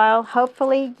quite a while.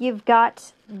 Hopefully you've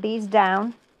got these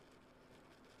down.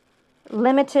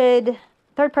 Limited,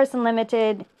 third person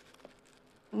limited,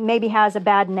 maybe has a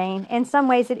bad name. In some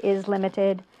ways it is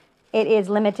limited. It is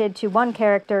limited to one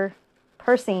character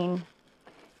per scene.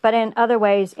 But in other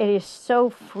ways it is so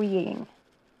freeing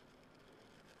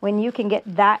when you can get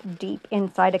that deep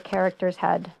inside a character's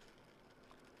head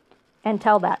and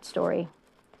tell that story.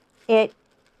 It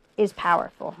is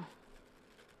powerful.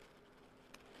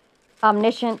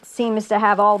 Omniscient seems to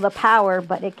have all the power,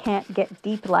 but it can't get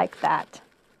deep like that.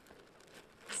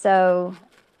 So,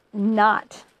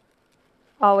 not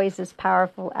always as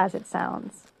powerful as it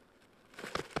sounds.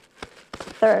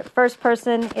 First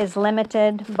person is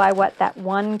limited by what that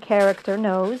one character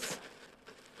knows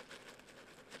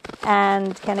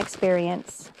and can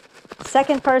experience.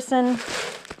 Second person,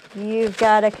 you've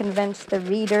got to convince the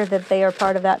reader that they are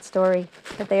part of that story,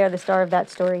 that they are the star of that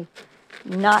story.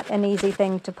 Not an easy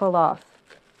thing to pull off.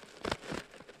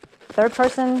 Third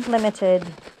person limited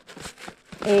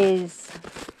is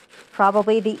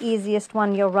probably the easiest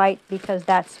one you'll write, because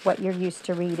that's what you're used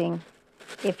to reading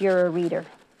if you're a reader.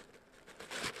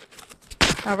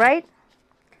 All right.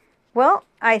 Well,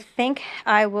 I think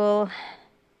I will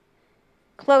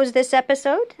close this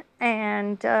episode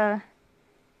and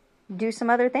do some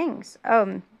other things.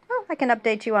 Well, I can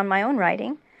update you on my own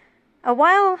writing.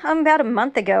 About a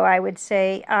month ago, I would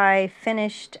say, I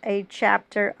finished a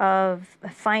chapter of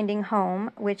Finding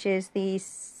Home, which is the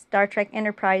Star Trek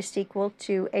Enterprise sequel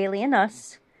to Alien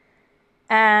Us.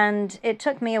 And it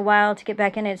took me a while to get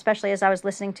back in it, especially as I was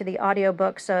listening to the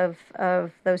audiobooks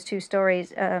of those two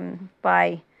stories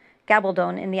by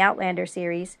Gabaldon in the Outlander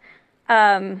series.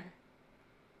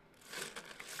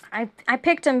 I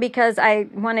picked them because I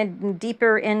wanted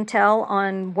deeper intel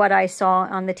on what I saw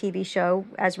on the TV show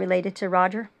as related to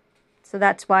Roger. So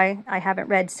that's why I haven't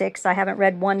read 6. I haven't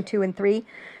read 1, 2, and 3,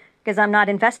 because I'm not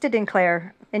invested in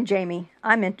Claire and Jamie.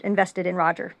 I'm invested in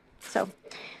Roger. So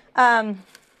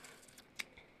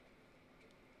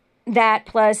that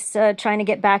plus trying to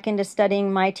get back into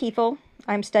studying my TEFL.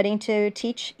 I'm studying to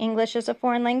teach English as a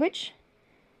foreign language.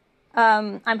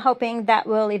 I'm hoping that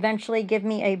will eventually give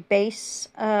me a base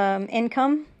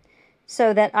income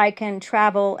so that I can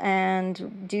travel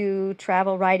and do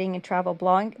travel writing and travel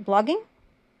blogging.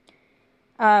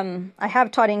 I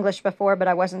have taught English before, but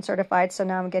I wasn't certified, so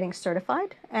now I'm getting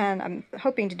certified, and I'm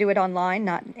hoping to do it online,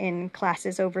 not in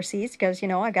classes overseas, because,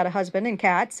 I got a husband and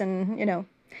cats, and,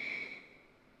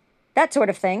 that sort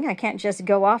of thing. I can't just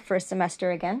go off for a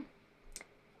semester again.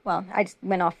 Well, I just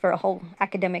went off for a whole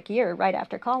academic year right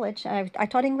after college. I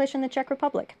taught English in the Czech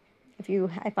Republic.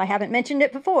 If I haven't mentioned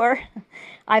it before,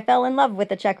 I fell in love with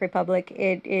the Czech Republic.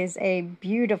 It is a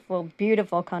beautiful,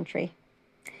 beautiful country.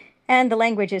 And the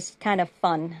language is kind of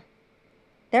fun.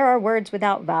 There are words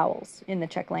without vowels in the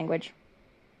Czech language.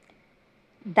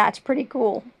 That's pretty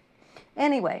cool.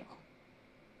 Anyway,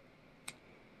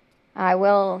 I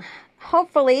will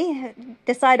hopefully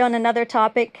decide on another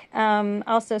topic.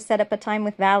 Also set up a time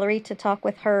with Valerie to talk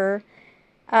with her.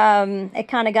 It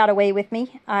kind of got away with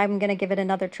me. I'm going to give it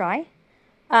another try.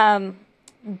 Yeah,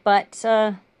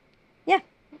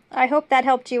 I hope that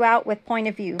helped you out with point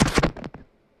of view.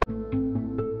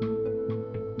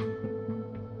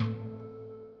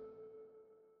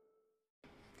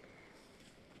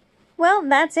 Well,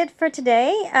 that's it for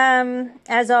today.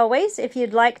 As always, if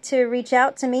you'd like to reach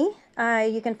out to me,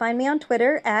 you can find me on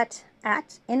Twitter at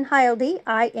Inheildi,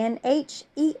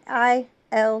 INHEILDI.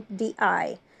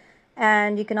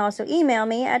 And you can also email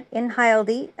me at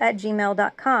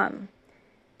inheildi@gmail.com.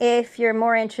 If you're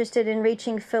more interested in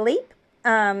reaching Philippe,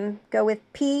 go with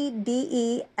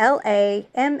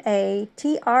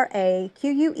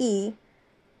PDELAMATRAQUE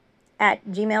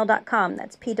 @gmail.com.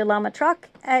 That's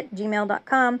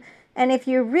pdelamatruck@gmail.com. And if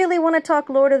you really want to talk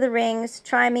Lord of the Rings,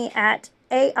 try me at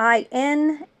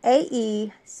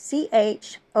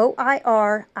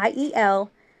AINAECHOIRIEL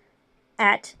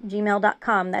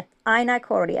 @gmail.com. That's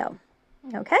Einacorio.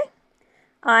 Okay?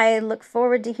 I look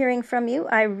forward to hearing from you.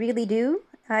 I really do.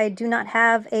 I do not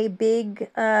have a big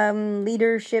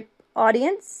leadership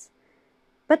audience,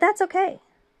 but that's okay.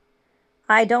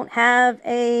 I don't have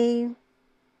a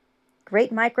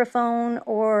great microphone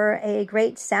or a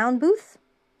great sound booth,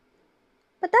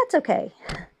 but that's okay.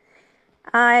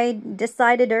 I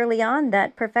decided early on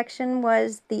that perfection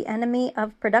was the enemy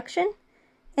of production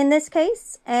in this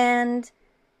case, and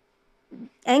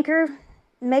Anchor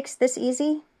makes this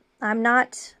easy. I'm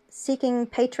not seeking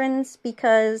patrons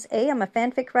because I'm a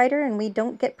fanfic writer and we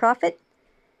don't get profit.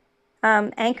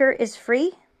 Anchor is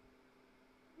free.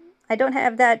 I don't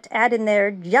have that ad in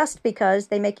there just because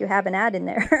they make you have an ad in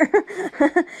there.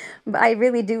 But I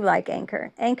really do like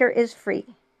Anchor. Anchor is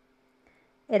free.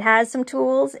 It has some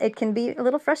tools. It can be a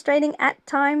little frustrating at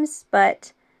times,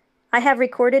 but I have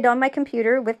recorded on my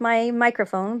computer with my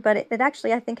microphone, but it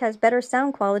actually, I think, has better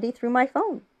sound quality through my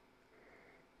phone.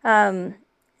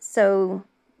 So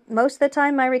most of the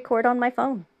time I record on my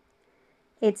phone.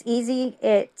 It's easy.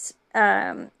 It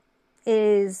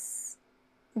is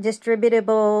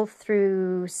distributable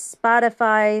through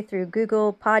Spotify, through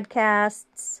Google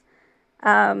Podcasts,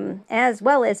 as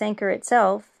well as Anchor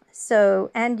itself.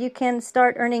 And you can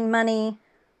start earning money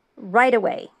right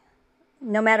away,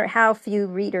 no matter how few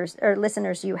readers or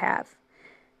listeners you have.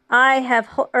 I have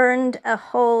earned a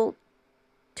whole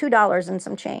 $2 and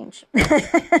some change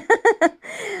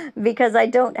because I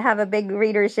don't have a big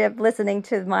readership listening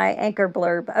to my Anchor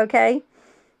blurb, okay?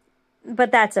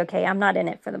 But that's okay. I'm not in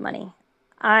it for the money.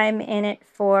 I'm in it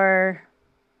for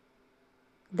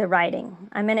the writing.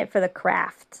 I'm in it for the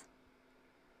craft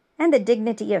and the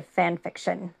dignity of fan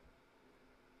fiction.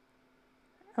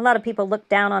 A lot of people look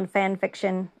down on fan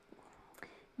fiction.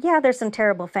 Yeah, there's some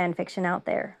terrible fan fiction out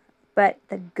there, but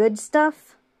the good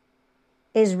stuff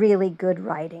is really good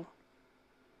writing.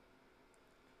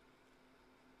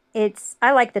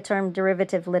 I like the term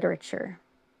derivative literature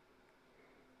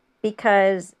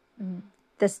because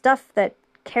the stuff that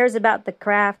cares about the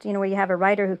craft, where you have a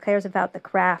writer who cares about the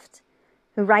craft,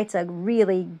 who writes a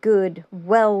really good,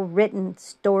 well-written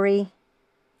story,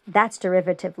 that's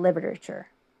derivative literature.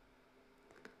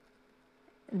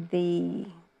 The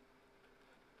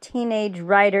teenage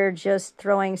writer just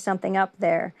throwing something up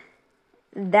there,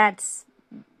 that's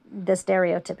the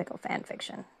stereotypical fan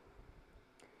fiction.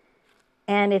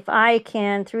 And if I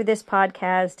can, through this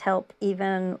podcast, help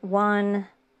even one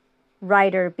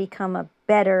writer become a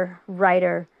better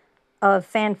writer of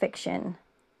fan fiction,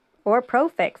 or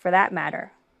profic for that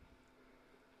matter,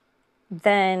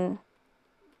 then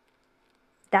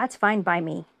that's fine by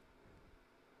me.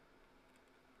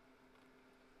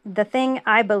 The thing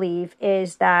I believe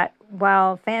is that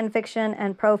while fan fiction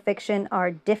and pro-fiction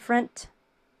are different,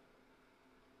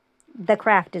 the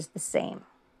craft is the same.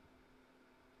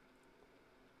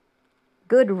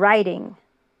 Good writing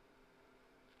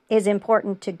is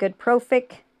important to good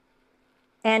profic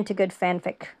and to good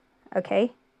fanfic,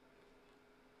 okay?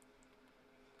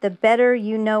 The better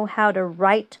you know how to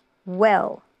write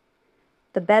well,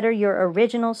 the better your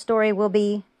original story will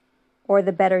be, or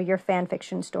the better your fan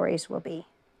fiction stories will be.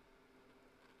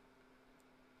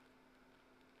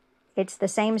 It's the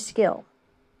same skill.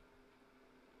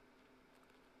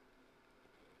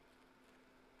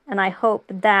 And I hope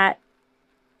that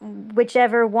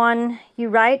whichever one you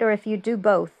write, or if you do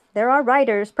both, there are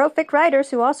writers, prolific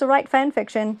writers, who also write fan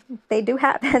fiction. They do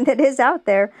happen. It is out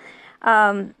there.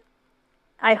 I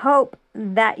hope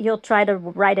that you'll try to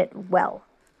write it well.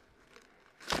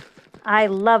 I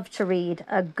love to read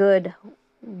a good,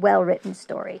 well-written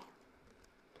story.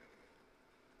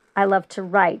 I love to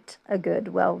write a good,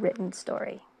 well-written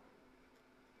story.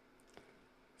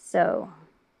 So,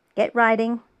 get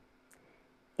writing.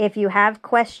 If you have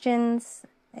questions,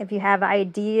 if you have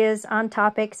ideas on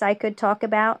topics I could talk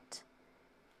about,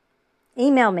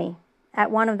 email me at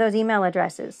one of those email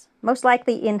addresses. Most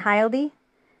likely in Heildy.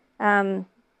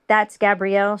 That's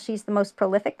Gabrielle. She's the most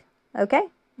prolific. Okay?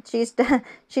 She's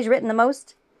written the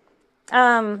most.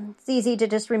 It's easy to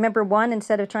just remember one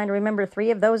instead of trying to remember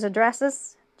 3 of those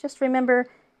addresses. Just remember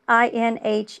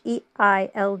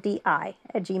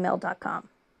inheildi@gmail.com.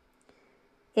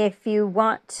 If you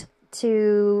want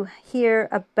to hear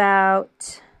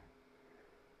about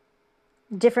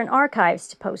different archives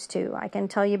to post to, I can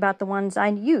tell you about the ones I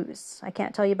use. I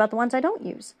can't tell you about the ones I don't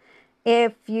use.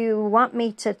 If you want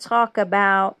me to talk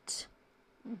about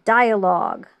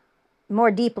dialogue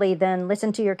more deeply than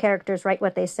listen to your characters write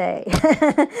what they say,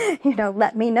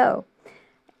 let me know.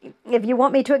 If you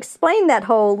want me to explain that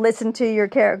whole listen to your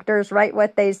characters write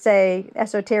what they say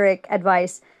esoteric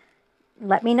advice,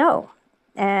 let me know.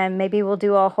 And maybe we'll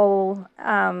do a whole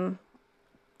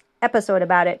episode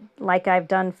about it, like I've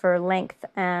done for Length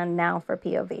and now for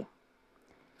POV.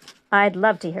 I'd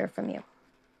love to hear from you.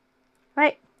 All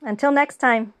right, until next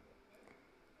time,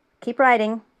 keep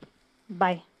writing.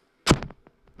 Bye.